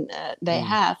many they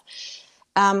have,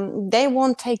 they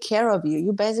won't take care of you.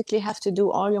 You basically have to do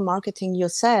all your marketing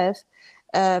yourself,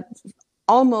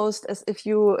 almost as if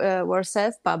you were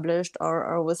self-published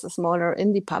or with a smaller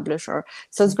indie publisher.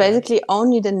 So it's basically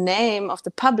only the name of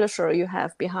the publisher you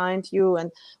have behind you,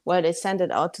 and they send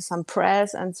it out to some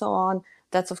press and so on.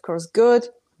 That's of course good.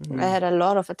 I had a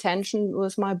lot of attention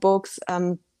with my books,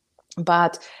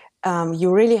 but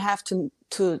you really have to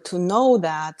know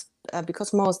that,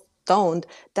 because most don't,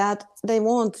 that they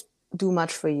won't do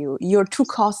much for you. You're too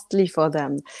costly for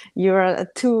them. You're a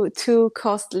too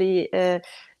costly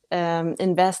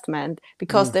investment,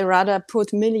 because they rather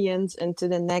put millions into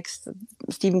the next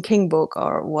Stephen King book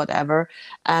or whatever,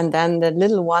 and then the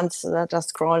little ones that are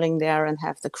scrolling there and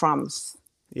have the crumbs.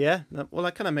 Yeah, well,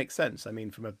 that kind of makes sense. I mean,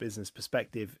 from a business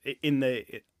perspective,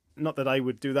 not that I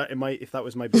would do that if that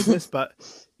was my business, but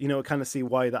I kind of see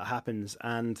why that happens.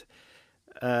 And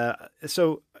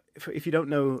so, if you don't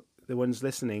know, the ones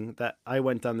listening, that I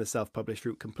went down the self-published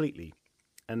route completely,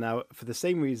 and now for the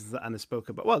same reasons that Anna spoke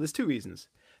about. Well, there's two reasons.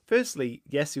 Firstly,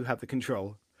 yes, you have the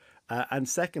control, and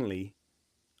secondly,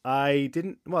 I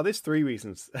didn't. Well, there's three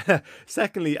reasons.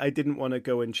 Secondly, I didn't want to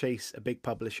go and chase a big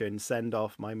publisher and send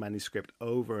off my manuscript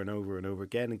over and over and over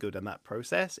again and go down that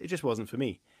process. It just wasn't for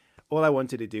me. All I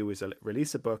wanted to do was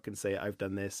release a book and say, I've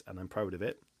done this and I'm proud of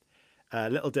it.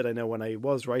 Little did I know, when I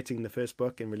was writing the first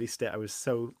book and released it, I was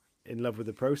so in love with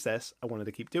the process, I wanted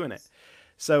to keep doing it.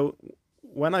 So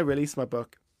when I released my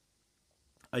book,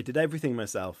 I did everything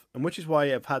myself, and which is why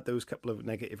I've had those couple of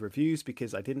negative reviews,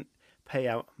 because I didn't pay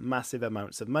out massive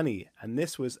amounts of money, and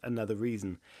this was another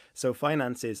reason. So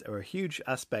finances are a huge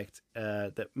aspect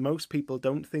that most people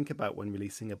don't think about when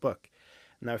releasing a book.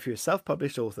 Now, if you're a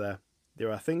self-published author,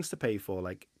 there are things to pay for,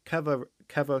 like cover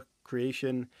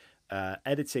creation,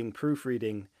 editing,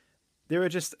 proofreading.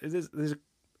 There's a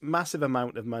massive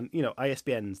amount of money,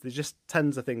 ISBNs. There's just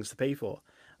tons of things to pay for,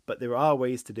 but there are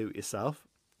ways to do it yourself.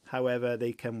 However,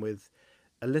 they come with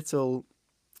a little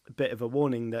bit of a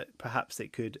warning that perhaps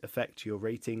it could affect your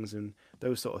ratings and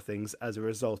those sort of things as a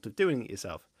result of doing it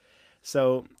yourself.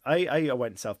 So I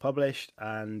went self-published,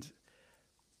 and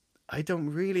I don't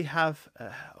really have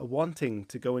a wanting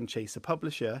to go and chase a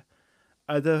publisher,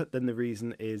 other than the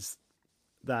reason is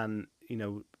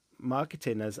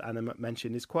marketing, as Anna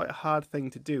mentioned, is quite a hard thing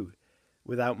to do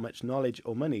without much knowledge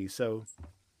or money. So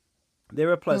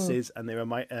there are pluses and there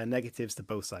are negatives to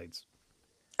both sides.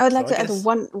 I would So like to add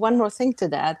one more thing to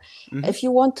that. Mhm. If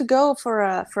you want to go for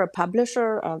a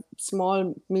publisher, a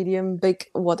small, medium, big,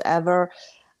 whatever,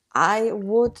 I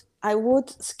would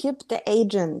skip the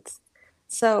agent.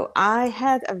 So I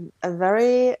had a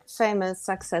very famous,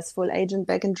 successful agent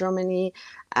back in Germany,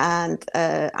 and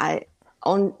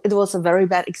it was a very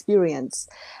bad experience,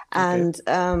 and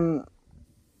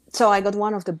so I got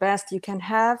one of the best you can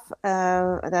have.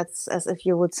 That's as if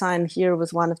you would sign here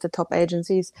with one of the top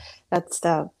agencies. That's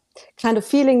the kind of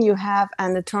feeling you have,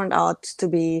 and it turned out to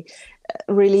be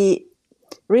really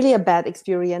a bad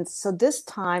experience. So this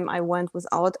time I went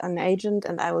without an agent,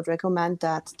 and I would recommend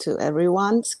that to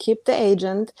everyone. Skip the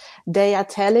agent. They are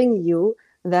telling you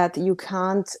that you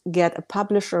can't get a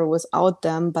publisher without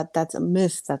them, but that's a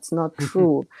myth. That's not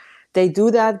true. They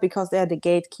do that because they're the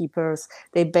gatekeepers.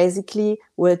 They basically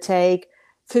will take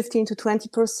 15 to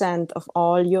 20% of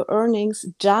all your earnings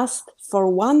just for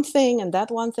one thing, and that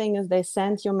one thing is they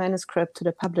send your manuscript to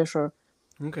the publisher.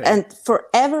 Okay. And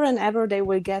forever and ever, they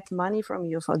will get money from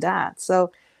you for that.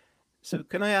 So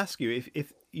can I ask you,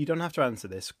 if you don't have to answer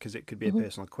this because it could be a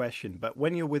personal question, but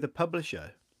when you're with a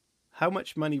publisher, how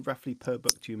much money roughly per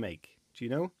book do you make? Do you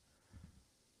know?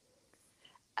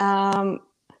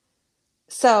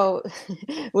 So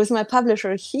with my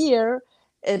publisher here,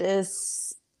 it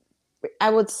is, I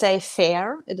would say,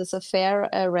 fair. It is a fair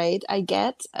rate I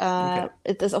get.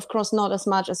 It is, of course, not as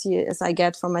much as I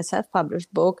get from my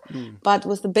self-published book. But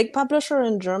with the big publisher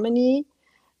in Germany,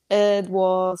 it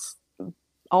was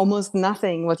almost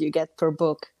nothing what you get per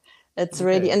book. It's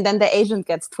really, and then the agent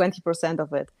gets 20%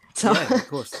 of it. So, yeah, of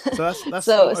course. So that's what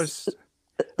I was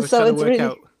so trying to it's work really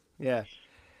out. Yeah.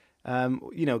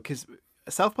 Because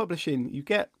self-publishing,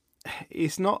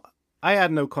 it's not, I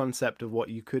had no concept of what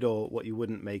you could or what you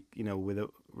wouldn't make, with a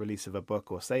release of a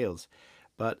book or sales.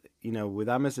 But, with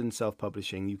Amazon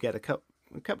self-publishing, you get a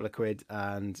couple of quid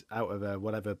and out of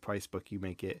whatever price book you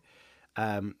make it,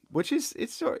 which is,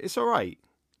 it's all right,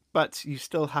 but you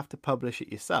still have to publish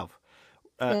it yourself,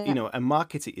 and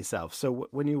market it yourself. So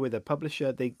when you're with a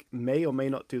publisher, they may or may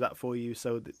not do that for you.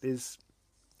 So there's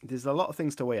a lot of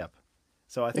things to weigh up.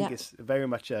 So I think it's very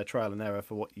much a trial and error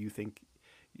for what you think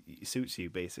suits you,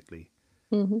 basically.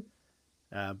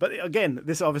 But again,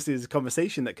 this obviously is a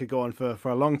conversation that could go on for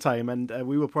a long time, and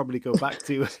we will probably go back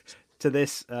to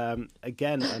this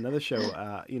again another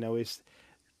show.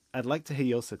 I'd like to hear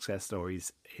your success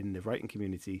stories in the writing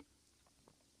community.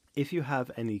 If you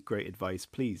have any great advice,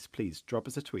 please drop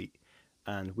us a tweet,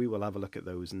 and we will have a look at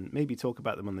those and maybe talk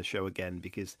about them on the show again,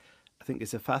 because I think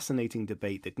it's a fascinating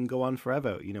debate that can go on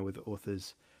forever, with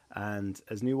authors. And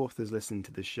as new authors listening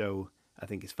to the show, I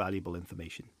think it's valuable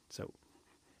information. So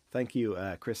thank you,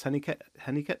 Chris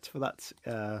Honeycutt, for that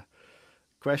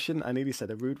question. I nearly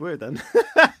said a rude word then.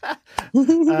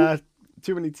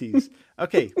 Too many T's.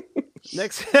 Okay,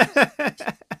 next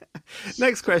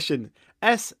question.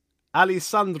 S.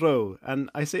 Alessandro, and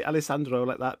I say Alessandro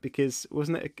like that because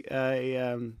wasn't it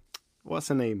a what's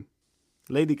her name?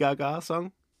 Lady Gaga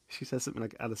song? She says something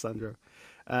like Alessandro.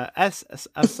 I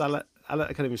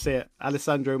can't even say it.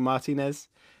 Alessandro Martinez.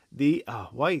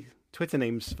 Why Twitter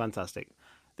name's fantastic.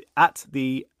 At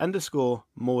the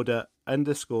 _Morder_Shin.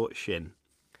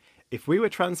 If we were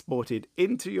transported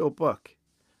into your book,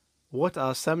 what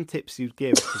are some tips you'd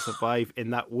give to survive in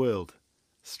that world?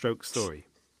 Stroke story.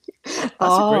 That's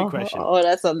a great question. Oh,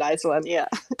 that's a nice one. Yeah.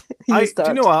 Do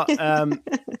you know what?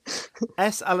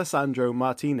 S. Alessandro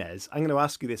Martinez, I'm going to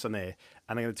ask you this on air,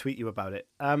 and I'm going to tweet you about it.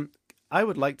 I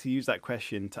would like to use that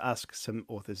question to ask some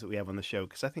authors that we have on the show,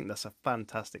 because I think that's a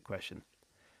fantastic question.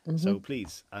 So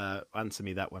please answer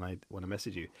me that when I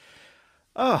message you.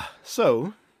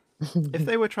 So if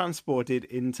they were transported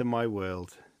into my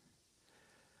world,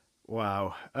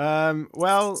 wow.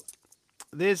 Well,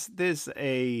 there's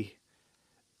a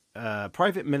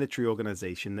private military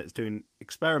organization that's doing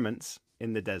experiments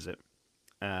in the desert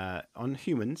on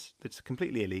humans. That's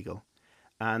completely illegal,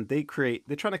 and they're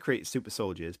trying to create super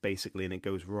soldiers basically, and it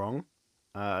goes wrong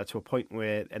to a point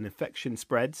where an infection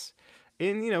spreads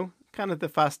in kind of the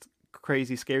fast,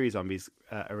 crazy, scary zombies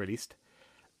are released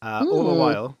all the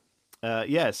while.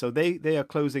 So they are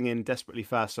closing in desperately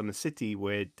fast on the city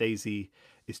where Daisy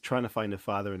is trying to find her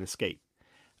father and escape.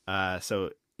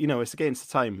 So it's against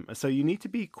the time. So you need to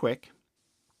be quick,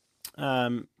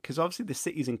 because obviously the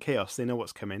city's in chaos. They know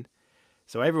what's coming.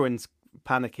 So everyone's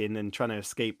panicking and trying to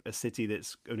escape a city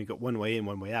that's only got one way in,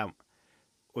 one way out,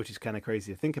 which is kind of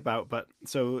crazy to think about. But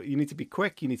so you need to be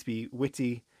quick. You need to be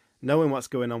witty. knowing what's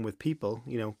going on with people,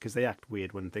 because they act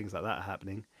weird when things like that are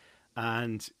happening,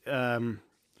 and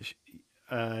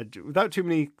without too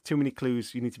many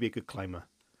clues, you need to be a good climber.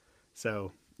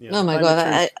 So, Oh my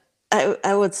God,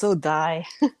 I would so die.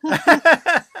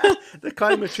 The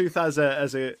climb of truth has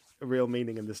a real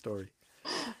meaning in the story.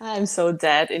 I'm so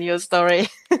dead in your story.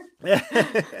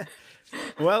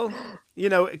 Well,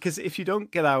 because if you don't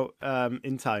get out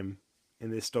in time in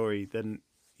this story, then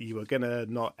you are gonna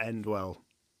not end well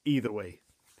either way.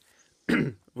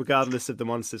 Regardless of the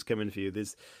monsters coming for you,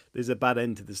 there's a bad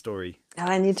end to the story.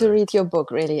 I need to read your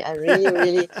book. Really, I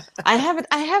really. I have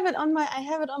it on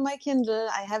my Kindle.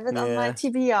 I have it on my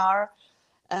TBR.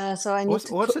 So I need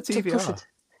what's a TBR? to push it.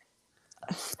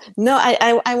 No,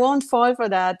 I won't fall for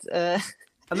that.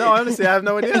 No, honestly, I have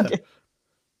no idea.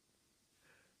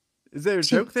 Is there a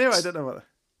joke there? I don't know what.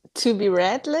 To be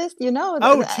read list,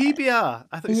 Oh, TBR.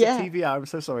 I thought you said TBR. I'm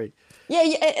so sorry.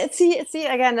 Yeah. See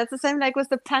again. That's the same like with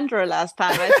the Panther last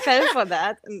time. I fell for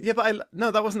that. Yeah, but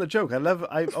no, that wasn't a joke.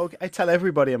 I tell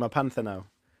everybody I'm a panther now.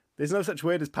 There's no such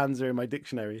word as panzer in my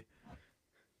dictionary.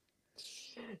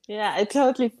 Yeah, I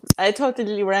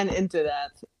totally ran into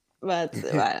that. But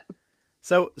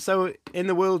So in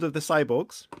the world of the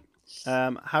cyborgs,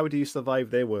 how do you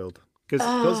survive their world?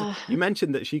 Because you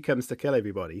mentioned that she comes to kill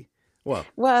everybody.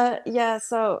 Well, yeah.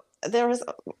 So there is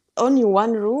only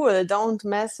one rule: don't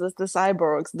mess with the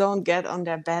cyborgs. Don't get on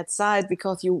their bad side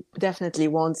because you definitely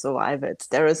won't survive it.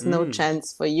 There is no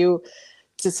chance for you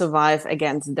to survive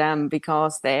against them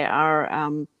because they are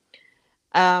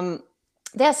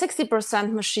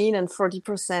 60% machine and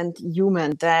 40%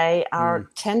 human. They are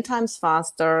 10 times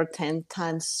faster, 10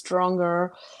 times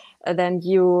stronger than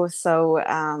you. So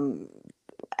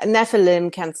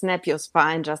Nephilim can snap your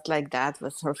spine just like that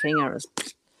with her fingers,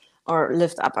 or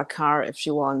lift up a car if she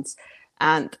wants.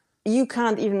 And you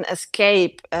can't even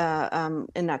escape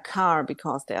in a car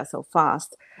because they are so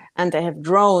fast. And they have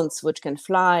drones which can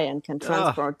fly and can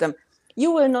transport them.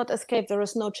 You will not escape. There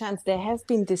is no chance. They have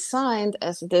been designed,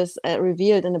 as it is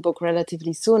revealed in the book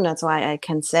relatively soon. That's why I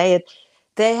can say it.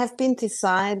 They have been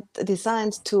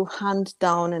designed to hunt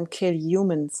down and kill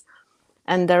humans.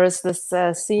 And there is this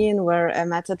scene where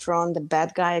Metatron, the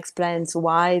bad guy, explains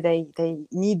why they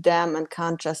need them and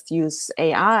can't just use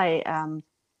AI,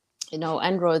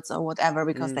 androids or whatever,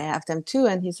 because they have them too.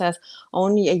 And he says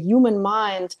only a human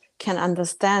mind can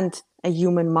understand a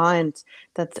human mind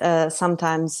that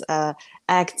sometimes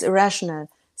acts irrational.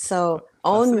 So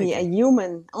only a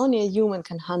human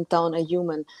can hunt down a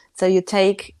human. So you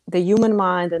take the human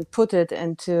mind and put it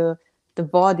into the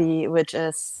body, which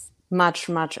is much,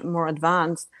 much more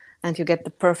advanced, and you get the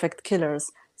perfect killers.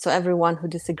 So everyone who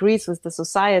disagrees with the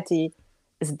society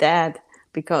is dead,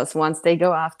 because once they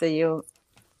go after you,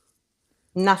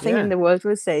 nothing in the world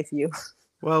will save you.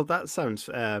 Well, that sounds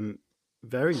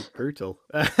very brutal.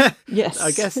 Yes.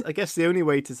 I guess the only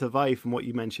way to survive, from what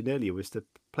you mentioned earlier, was to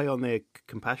play on their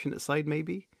compassionate side,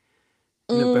 maybe?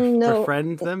 No.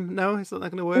 Befriend them? No, it's not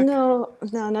going to work? No,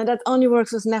 that only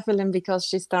works with Nephilim, because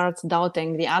she starts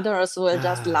doubting. The others will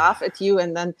just laugh at you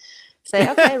and then say,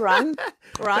 okay, run.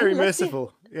 Very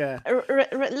merciful, yeah.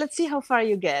 Let's see how far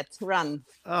you get. Run.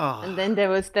 Oh. And then they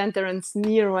will stand there and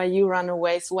sneer while you run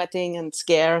away, sweating and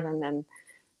scared, and then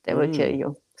they will kill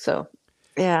you. So,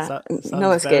 yeah,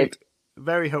 no escape.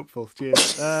 Very hopeful.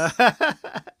 Cheers.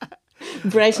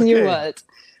 Brave new world.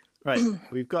 Right,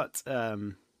 we've got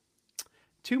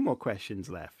 2 more questions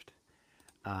left,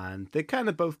 and they're kind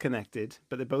of both connected,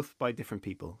 but they're both by different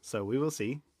people, so we will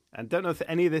see. And don't know if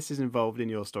any of this is involved in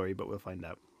your story, but we'll find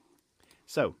out.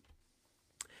 So,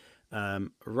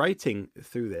 writing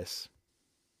through this,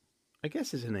 I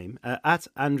guess is her name, at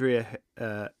Andrea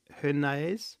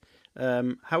Hernaez.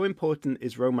 How important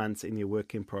is romance in your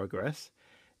work in progress?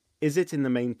 Is it in the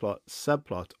main plot,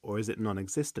 subplot, or is it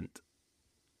non-existent?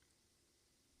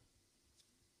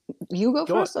 You go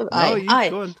first? Go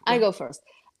on. I go first.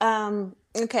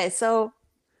 Okay, so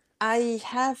I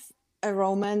have a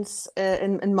romance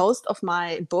in most of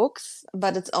my books,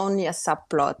 but it's only a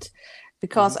subplot,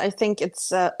 because I think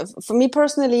it's, for me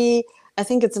personally, I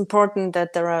think it's important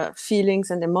that there are feelings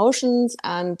and emotions,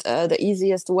 and the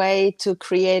easiest way to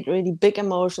create really big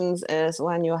emotions is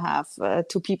when you have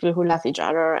 2 people who love each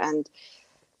other and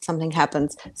something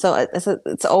happens. So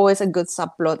it's always a good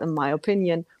subplot, in my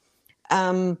opinion.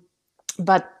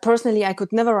 But personally, I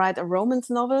could never write a romance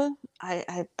novel.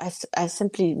 I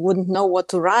simply wouldn't know what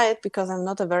to write, because I'm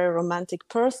not a very romantic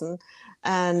person.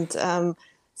 And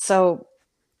so,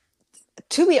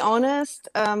 to be honest,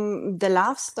 the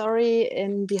love story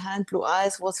in Behind Blue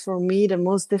Eyes was for me the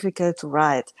most difficult to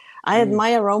write. I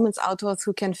admire romance authors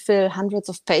who can fill hundreds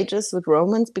of pages with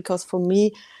romance, because for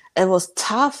me, it was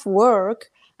tough work,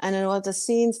 and it was the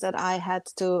scenes that I had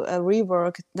to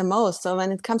rework the most. So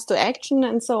when it comes to action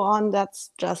and so on,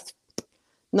 that's just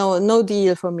no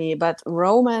deal for me. But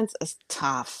romance is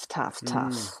tough.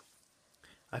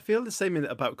 I feel the same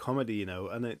about comedy, you know,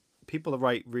 and people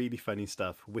write really funny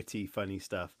stuff, witty, funny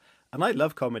stuff, and I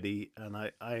love comedy,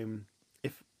 and I'm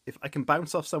if I can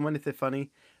bounce off someone if they're funny,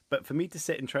 but for me to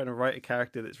sit and try to write a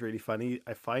character that's really funny,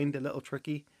 I find a little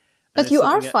tricky. But you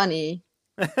are funny.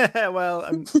 Well,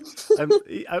 I'm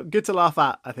good to laugh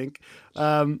at, I think.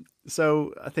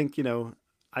 So I think, you know,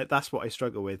 that's what I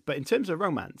struggle with. But in terms of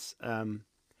romance,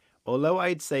 although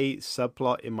I'd say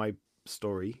subplot in my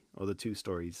story, or the two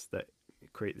stories that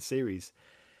create the series,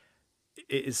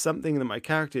 it is something that my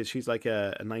character, she's like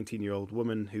a 19-year-old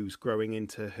woman who's growing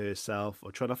into herself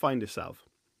or trying to find herself.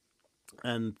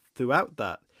 And throughout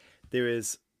that, there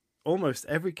is almost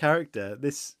every character,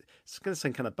 it's going to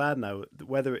sound kind of bad now,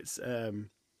 whether it's a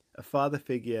father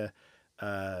figure,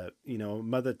 you know,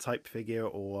 mother type figure,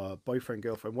 or boyfriend,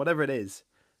 girlfriend, whatever it is,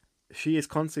 she is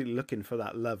constantly looking for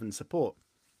that love and support.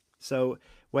 So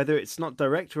whether it's not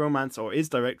direct romance or is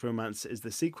direct romance, as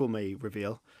the sequel may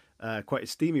reveal, quite a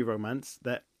steamy romance,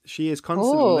 that she is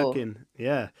constantly looking.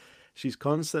 Yeah, she's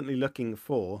constantly looking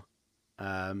for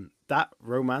that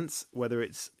romance, whether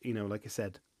it's, you know, like I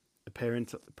said, a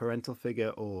parental figure,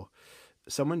 or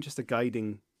someone just a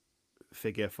guiding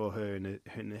figure for her in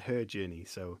her journey.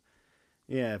 So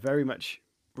yeah, very much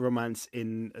romance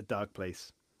in a dark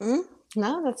place.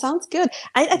 No, that sounds good.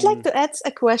 I'd like to add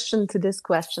a question to this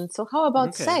question. So how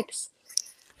about sex?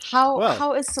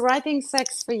 How is writing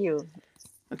sex for you?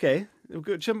 Okay, we'll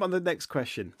go jump on the next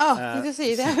question. Oh, you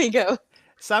see, there we go.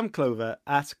 Sam Clover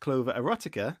at Clover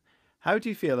Erotica. How do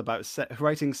you feel about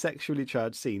writing sexually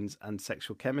charged scenes and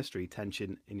sexual chemistry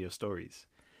tension in your stories?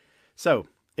 So,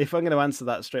 if I'm going to answer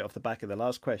that straight off the back of the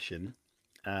last question,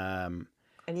 I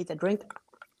need a drink.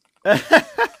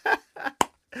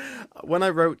 When I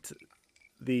wrote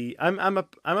I'm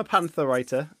a panther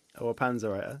writer, or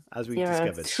panzer writer, as we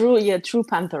discovered. True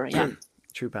panther, yeah.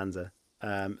 True panzer.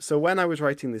 So when I was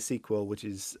writing the sequel, which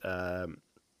is The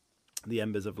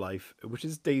Embers of Life, which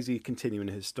is Daisy continuing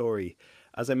her story,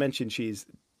 as I mentioned, she's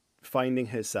finding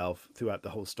herself throughout the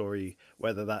whole story,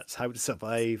 whether that's how to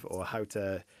survive or how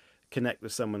to connect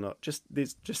with someone, or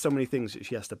there's just so many things that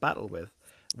she has to battle with.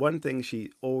 One thing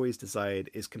she always desired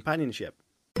is companionship.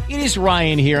 It is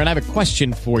Ryan here, and I have a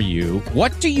question for you.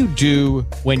 What do you do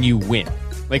when you win?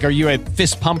 Like, are you a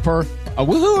fist pumper, a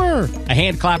woohooer, a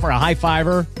hand clapper, a high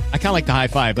fiver? I kind of like the high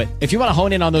five, but if you want to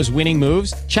hone in on those winning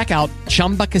moves, check out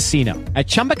Chumba Casino. At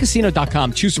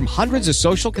ChumbaCasino.com, choose from hundreds of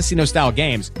social casino-style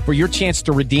games for your chance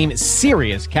to redeem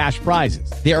serious cash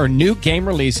prizes. There are new game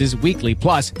releases weekly,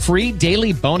 plus free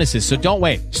daily bonuses. So don't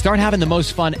wait. Start having the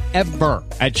most fun ever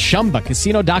at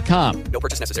ChumbaCasino.com. No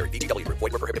purchase necessary. VGW. Void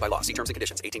where prohibited by law. See terms and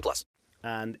conditions. 18+.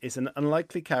 And it's an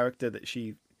unlikely character that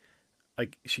she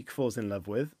falls in love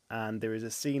with, and there is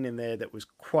a scene in there that was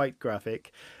quite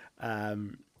graphic,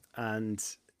 and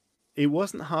it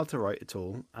wasn't hard to write at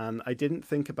all, and I didn't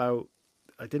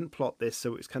plot this,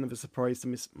 so it was kind of a surprise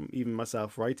to even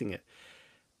myself writing it,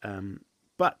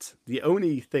 but the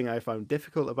only thing I found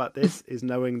difficult about this is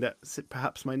knowing that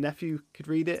perhaps my nephew could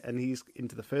read it, and he's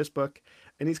into the first book,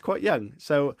 and he's quite young,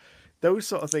 so those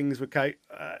sort of things were quite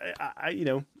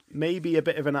maybe a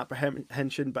bit of an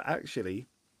apprehension, but actually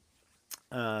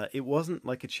it wasn't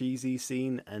like a cheesy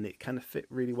scene, and it kind of fit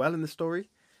really well in the story.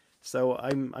 So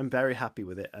I'm very happy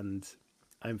with it, and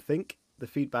I think the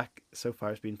feedback so far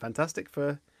has been fantastic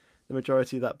for the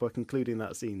majority of that book, including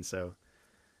that scene. So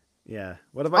yeah,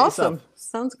 what about yourself?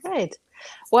 Sounds great.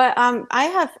 Well,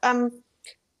 I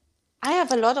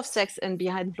have a lot of sex in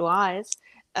Behind Blue Eyes.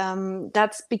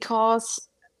 That's because.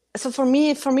 So for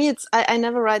me, it's I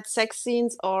never write sex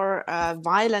scenes or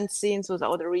violent scenes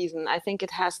without a reason. I think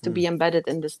it has to be embedded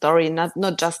in the story, not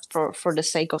just for the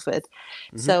sake of it.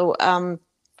 Mm-hmm. So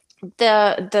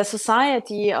the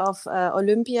society of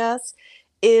Olympias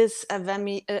is a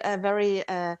very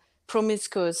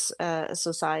promiscuous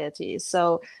society.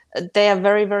 So they are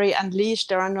very, very unleashed.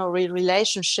 There are no real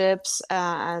relationships.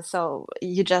 So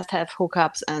you just have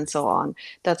hookups and so on.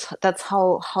 That's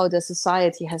how the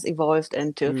society has evolved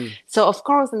into. So of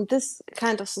course, in this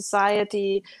kind of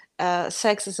society,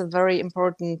 sex is a very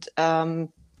important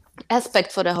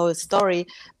aspect for the whole story.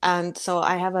 And so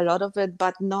I have a lot of it,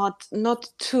 but not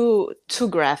too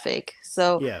graphic.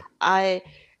 So yeah. I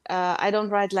don't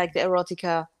write like the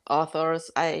erotica authors.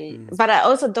 But I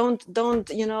also don't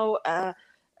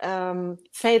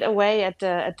fade away at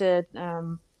the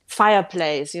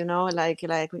fireplace,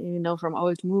 like from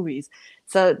old movies.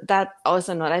 So that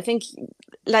also not. I think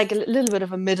like a little bit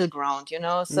of a middle ground,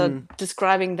 So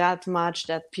describing that much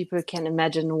that people can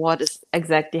imagine what is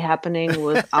exactly happening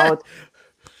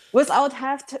without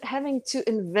having to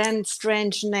invent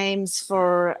strange names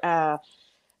for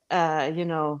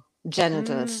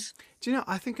janitors. Do you know,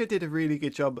 I think I did a really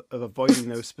good job of avoiding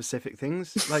those specific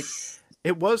things. Like,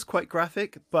 it was quite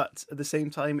graphic, but at the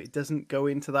same time, it doesn't go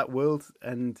into that world.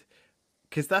 And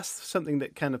because that's something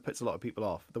that kind of puts a lot of people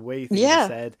off, the way things are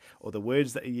said or the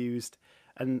words that are used.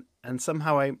 And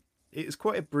somehow it was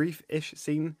quite a brief-ish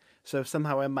scene. So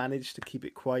somehow I managed to keep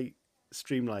it quite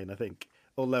streamlined, I think.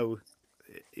 Although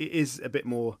it is a bit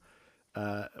more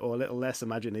or a little less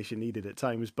imagination needed at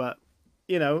times. But,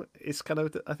 it's kind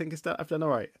of, I think I've done all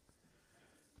right.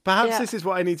 Perhaps this is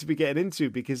what I need to be getting into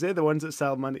because they're the ones that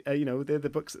sell money. They're the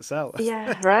books that sell.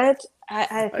 Yeah, right.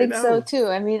 I think so too.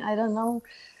 I mean, I don't know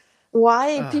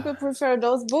why people prefer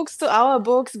those books to our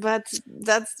books, but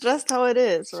that's just how it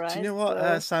is, right? Do you know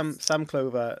what, Sam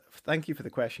Clover? Thank you for the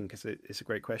question because it's a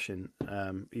great question.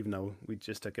 Even though we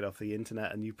just took it off the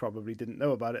internet and you probably didn't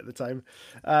know about it at the time.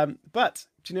 But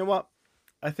do you know what?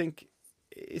 I think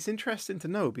it's interesting to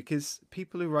know because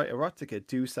people who write erotica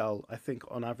do sell, I think,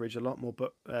 on average, a lot more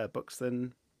books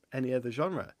than any other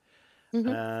genre.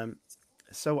 Mm-hmm.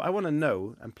 So I want to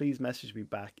know, and please message me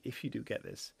back if you do get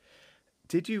this.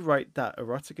 Did you write that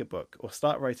erotica book or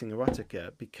start writing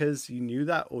erotica because you knew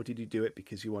that, or did you do it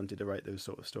because you wanted to write those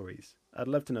sort of stories? I'd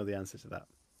love to know the answer to that.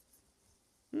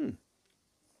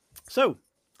 So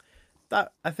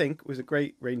that, I think, was a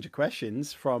great range of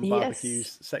questions from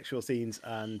barbecues, sexual scenes,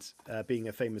 and being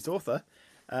a famous author.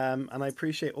 And I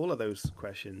appreciate all of those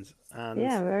questions. And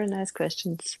very nice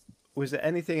questions. Was there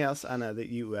anything else, Anna, that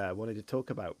you wanted to talk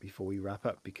about before we wrap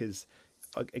up? Because,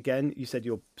 again, you said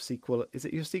your sequel. Is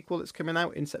it your sequel that's coming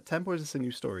out in September, or is this a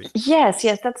new story? Yes,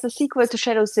 that's the sequel to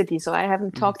Shadow City. So I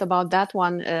haven't talked about that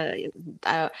one.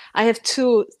 I have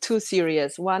two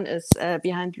series. One is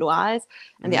Behind Blue Eyes,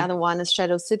 and the other one is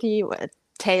Shadow City,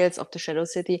 Tales of the Shadow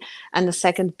City. And the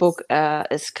second book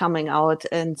is coming out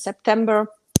in September.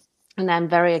 And I'm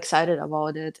very excited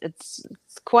about it. It's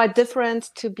quite different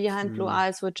to Behind Blue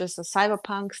Eyes, which is a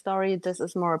cyberpunk story. This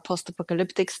is more a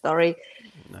post-apocalyptic story.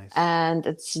 Nice. And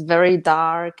it's very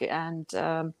dark. And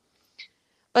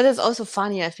but it's also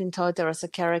funny. I've been told there is a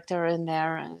character in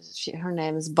there. Her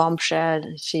name is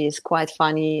Bombshell. She is quite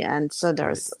funny. And so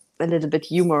there's a little bit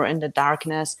humor in the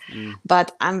darkness.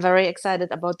 But I'm very excited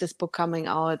about this book coming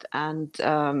out.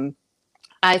 And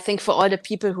I think for all the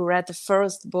people who read the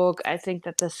first book, I think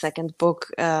that the second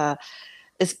book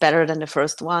is better than the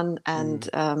first one, and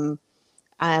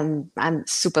I'm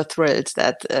super thrilled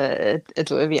that it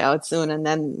will be out soon, and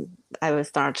then I will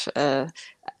start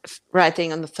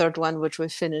writing on the third one, which will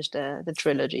finish the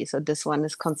trilogy. So this one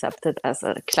is concepted as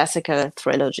a classical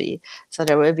trilogy. So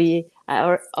there will be,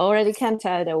 I already can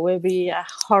tell, there will be a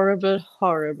horrible,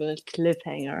 horrible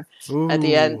cliffhanger at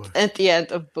the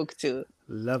end of book 2.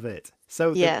 Love it.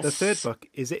 So the third book,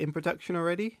 is it in production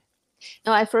already?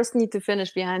 No, I first need to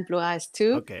finish Behind Blue Eyes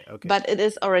too. Okay. But it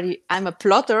is already, I'm a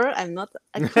plotter. I'm not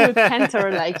a cool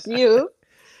panther like you.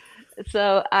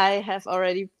 So I have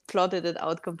already plotted it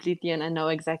out completely and I know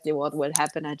exactly what will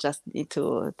happen. I just need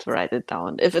to write it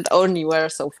down. If it only were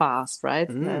so fast, right?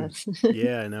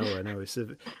 Yeah, I know.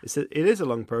 It is a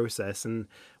long process. And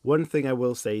one thing I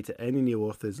will say to any new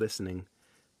authors listening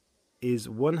is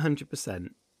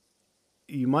 100%,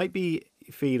 you might be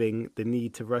feeling the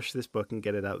need to rush this book and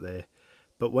get it out there.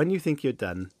 But when you think you're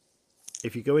done,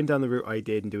 if you're going down the route I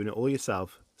did and doing it all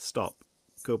yourself, stop,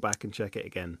 go back and check it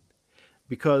again.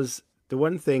 Because the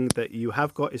one thing that you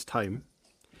have got is time.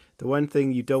 The one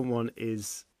thing you don't want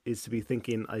is to be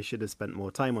thinking I should have spent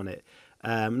more time on it.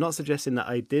 Not suggesting that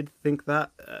I did think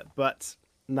that, but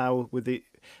now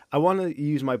I want to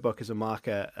use my book as a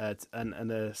marker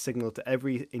and a signal to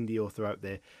every indie author out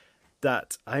there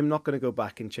that I'm not going to go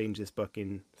back and change this book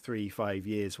in 3-5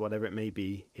 years, whatever it may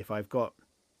be. If I've got,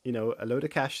 a load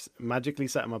of cash magically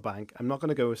sat in my bank, I'm not going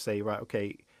to go and say, right,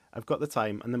 okay, I've got the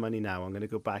time and the money now. I'm going to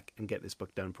go back and get this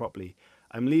book done properly.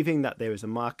 I'm leaving that there is a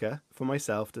marker for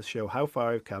myself to show how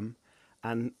far I've come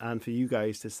and for you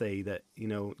guys to say that,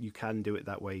 you can do it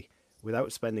that way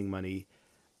without spending money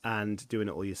and doing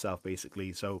it all yourself,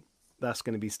 basically. So that's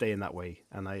going to be staying that way.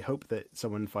 And I hope that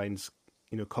someone finds,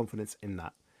 confidence in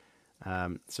that.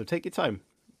 So take your time.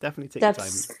 Definitely take your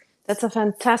time. That's a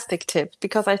fantastic tip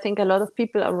because I think a lot of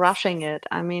people are rushing it.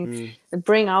 I mean,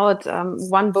 bring out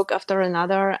one book after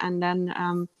another, and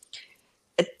then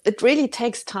it really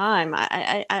takes time.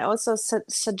 I also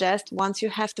suggest once you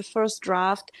have the first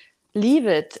draft, leave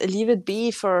it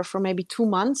be for maybe 2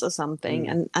 months or something,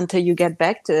 and until you get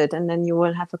back to it, and then you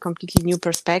will have a completely new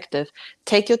perspective.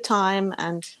 Take your time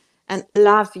and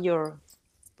love your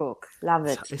book. Love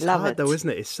it. It's Love hard it. though, isn't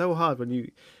it? It's so hard when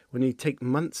you take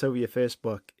months over your first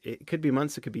book. It could be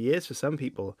months, it could be years for some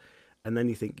people, and then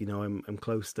you think, I'm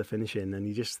close to finishing, and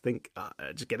you just think,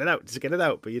 just get it out, just get it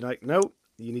out. But you're like, no,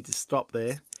 you need to stop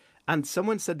there. And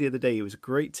someone said the other day, it was a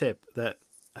great tip, that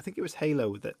I think it was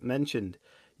Halo that mentioned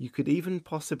you could even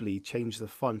possibly change the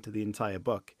font of the entire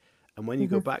book, and when you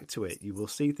go back to it, you will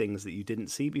see things that you didn't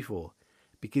see before,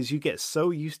 because you get so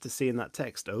used to seeing that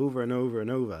text over and over and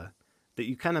over that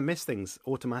you kind of miss things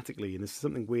automatically, and it's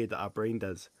something weird that our brain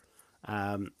does.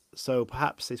 So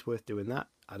perhaps it's worth doing that.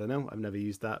 I don't know. I've never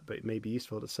used that, but it may be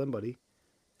useful to somebody.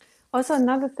 Also,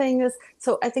 another thing is,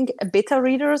 so I think beta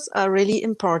readers are really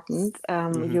important.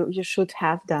 You should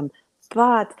have them,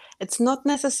 but it's not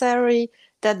necessary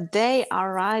that they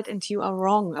are right and you are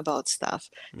wrong about stuff.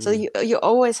 So you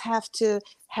always have to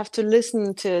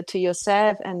listen to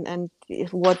yourself and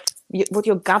what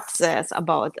your gut says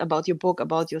about your book,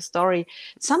 about your story.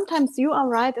 Sometimes you are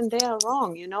right and they are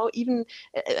wrong. Even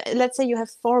let's say you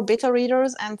have 4 beta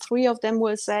readers and 3 of them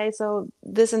will say, so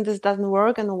this and this doesn't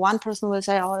work, and one person will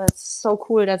say, oh, that's so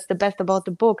cool, that's the best about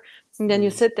the book. And then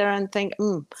you sit there and think,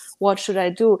 what should I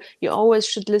do? You always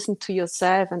should listen to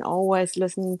yourself and always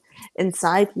listen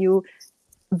inside you.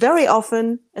 Very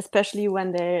often, especially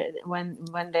when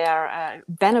they are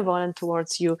benevolent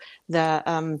towards you,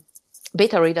 the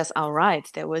beta readers are right.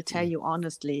 They will tell you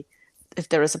honestly if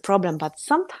there is a problem, but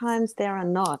sometimes there are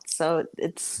not. So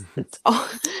it's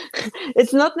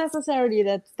it's not necessarily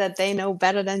that they know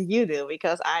better than you do,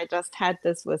 because I just had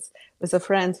this with a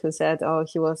friend who said, oh,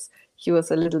 he was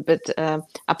a little bit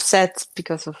upset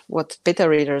because of what beta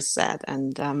readers said,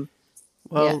 and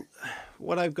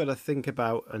what I've got to think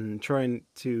about and trying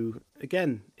to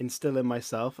again instill in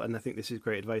myself, and I think this is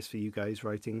great advice for you guys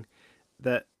writing,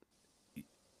 that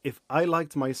if I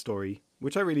liked my story,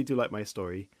 which I really do like my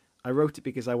story, I wrote it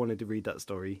because I wanted to read that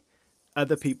story.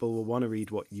 Other people will want to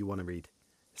read what you want to read.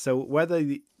 So whether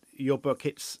your book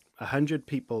hits 100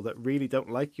 people that really don't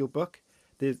like your book,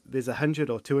 there's 100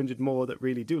 or 200 more that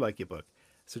really do like your book.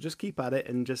 So just keep at it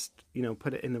and just,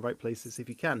 put it in the right places if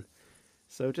you can.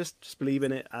 So just believe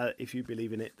in it. If you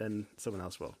believe in it, then someone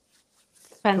else will.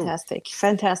 Fantastic. Cool.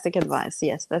 Fantastic advice.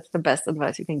 Yes, that's the best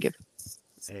advice you can give.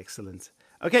 Excellent.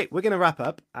 Okay, we're going to wrap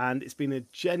up, and it's been a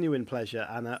genuine pleasure,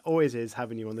 and it always is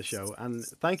having you on the show. And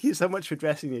thank you so much for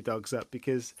dressing your dogs up,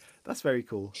 because that's very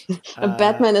cool.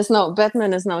 Batman is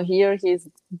now here. He's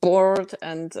bored,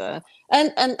 and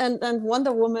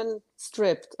Wonder Woman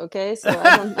stripped. Okay, so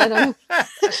I don't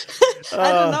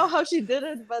I don't know how she did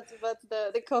it, but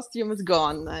the costume is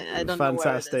gone. I don't know where it is.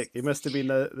 Fantastic! It must have been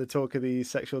the talk of the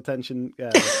sexual tension.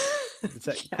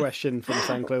 Question from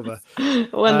San Clover.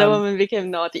 Wonder Woman became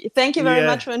naughty. Thank you very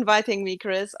much for inviting me,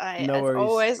 Chris. As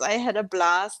always, I had a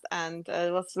blast, and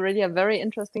it was really a very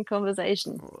interesting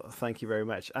conversation. Well, thank you very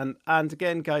much. And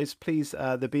again, guys, please,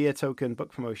 the Beer Token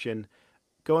book promotion,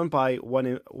 go and buy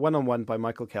One-on-One by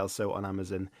Michael Kelso on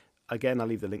Amazon. Again, I'll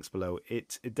leave the links below.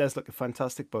 It does look a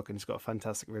fantastic book, and it's got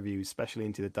fantastic reviews, especially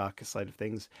into the darker side of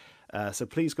things. So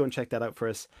please go and check that out for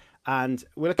us. And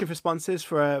we're looking for sponsors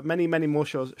for many, many more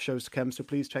shows to come. So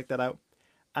please check that out.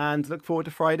 And look forward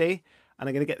to Friday. And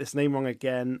I'm going to get this name wrong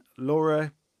again.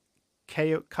 Laura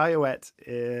Coyote,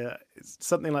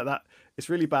 something like that. It's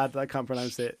really bad that I can't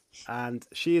pronounce it. And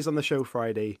she is on the show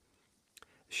Friday.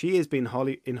 She has been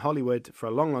in Hollywood for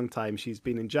a long, long time. She's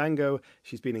been in Django.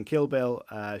 She's been in Kill Bill.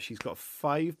 She's got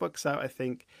 5 books out, I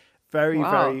think. Very,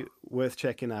 very worth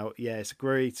checking out. Yeah, it's a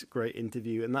great, great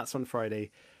interview. And that's on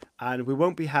Friday. And we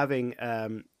won't be having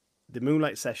the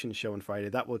Moonlight Session show on Friday.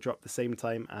 That will drop the same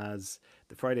time as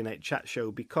the Friday Night Chat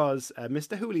show, because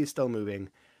Mr. Hooley is still moving.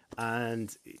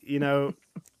 And,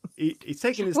 he's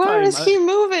taking his time. Where is he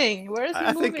moving?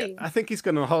 I think he's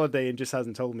gone on holiday and just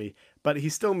hasn't told me. But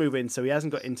he's still moving, so he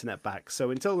hasn't got internet back.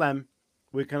 So until then,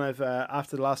 we're kind of,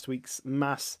 after last week's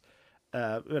mass,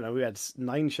 we had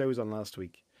 9 shows on last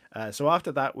week. So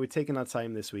after that, we're taking our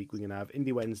time this week. We're going to have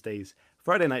Indie Wednesdays,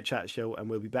 Friday Night Chat show, and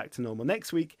we'll be back to normal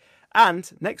next week. And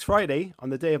next Friday, on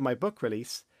the day of my book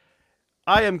release,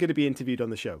 I am going to be interviewed on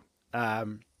the show.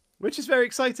 Which is very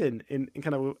exciting in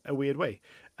kind of a weird way.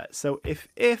 So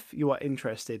if you are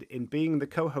interested in being the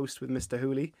co-host with Mr.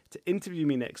 Hooley to interview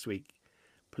me next week,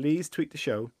 please tweet the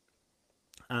show.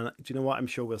 And do you know what? I'm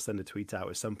sure we'll send a tweet out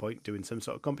at some point doing some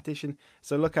sort of competition.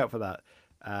 So look out for that.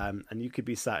 And you could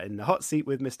be sat in the hot seat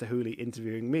with Mr. Hooley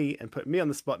interviewing me and putting me on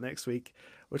the spot next week,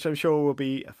 which I'm sure will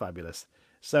be fabulous.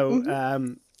 So,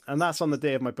 and that's on the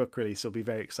day of my book release. It'll be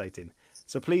very exciting.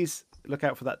 So please look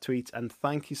out for that tweet. And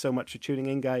thank you so much for tuning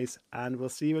in, guys. And we'll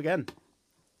see you again.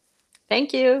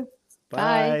 Thank you.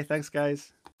 Bye. Thanks,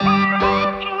 guys.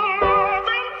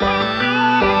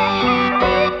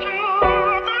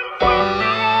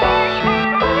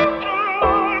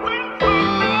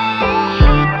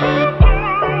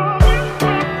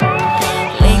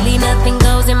 Lately nothing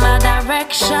goes in my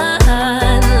direction.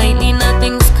 Lately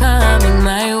nothing's coming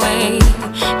my way.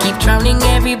 Keep drowning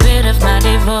every bit of my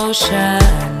devotion.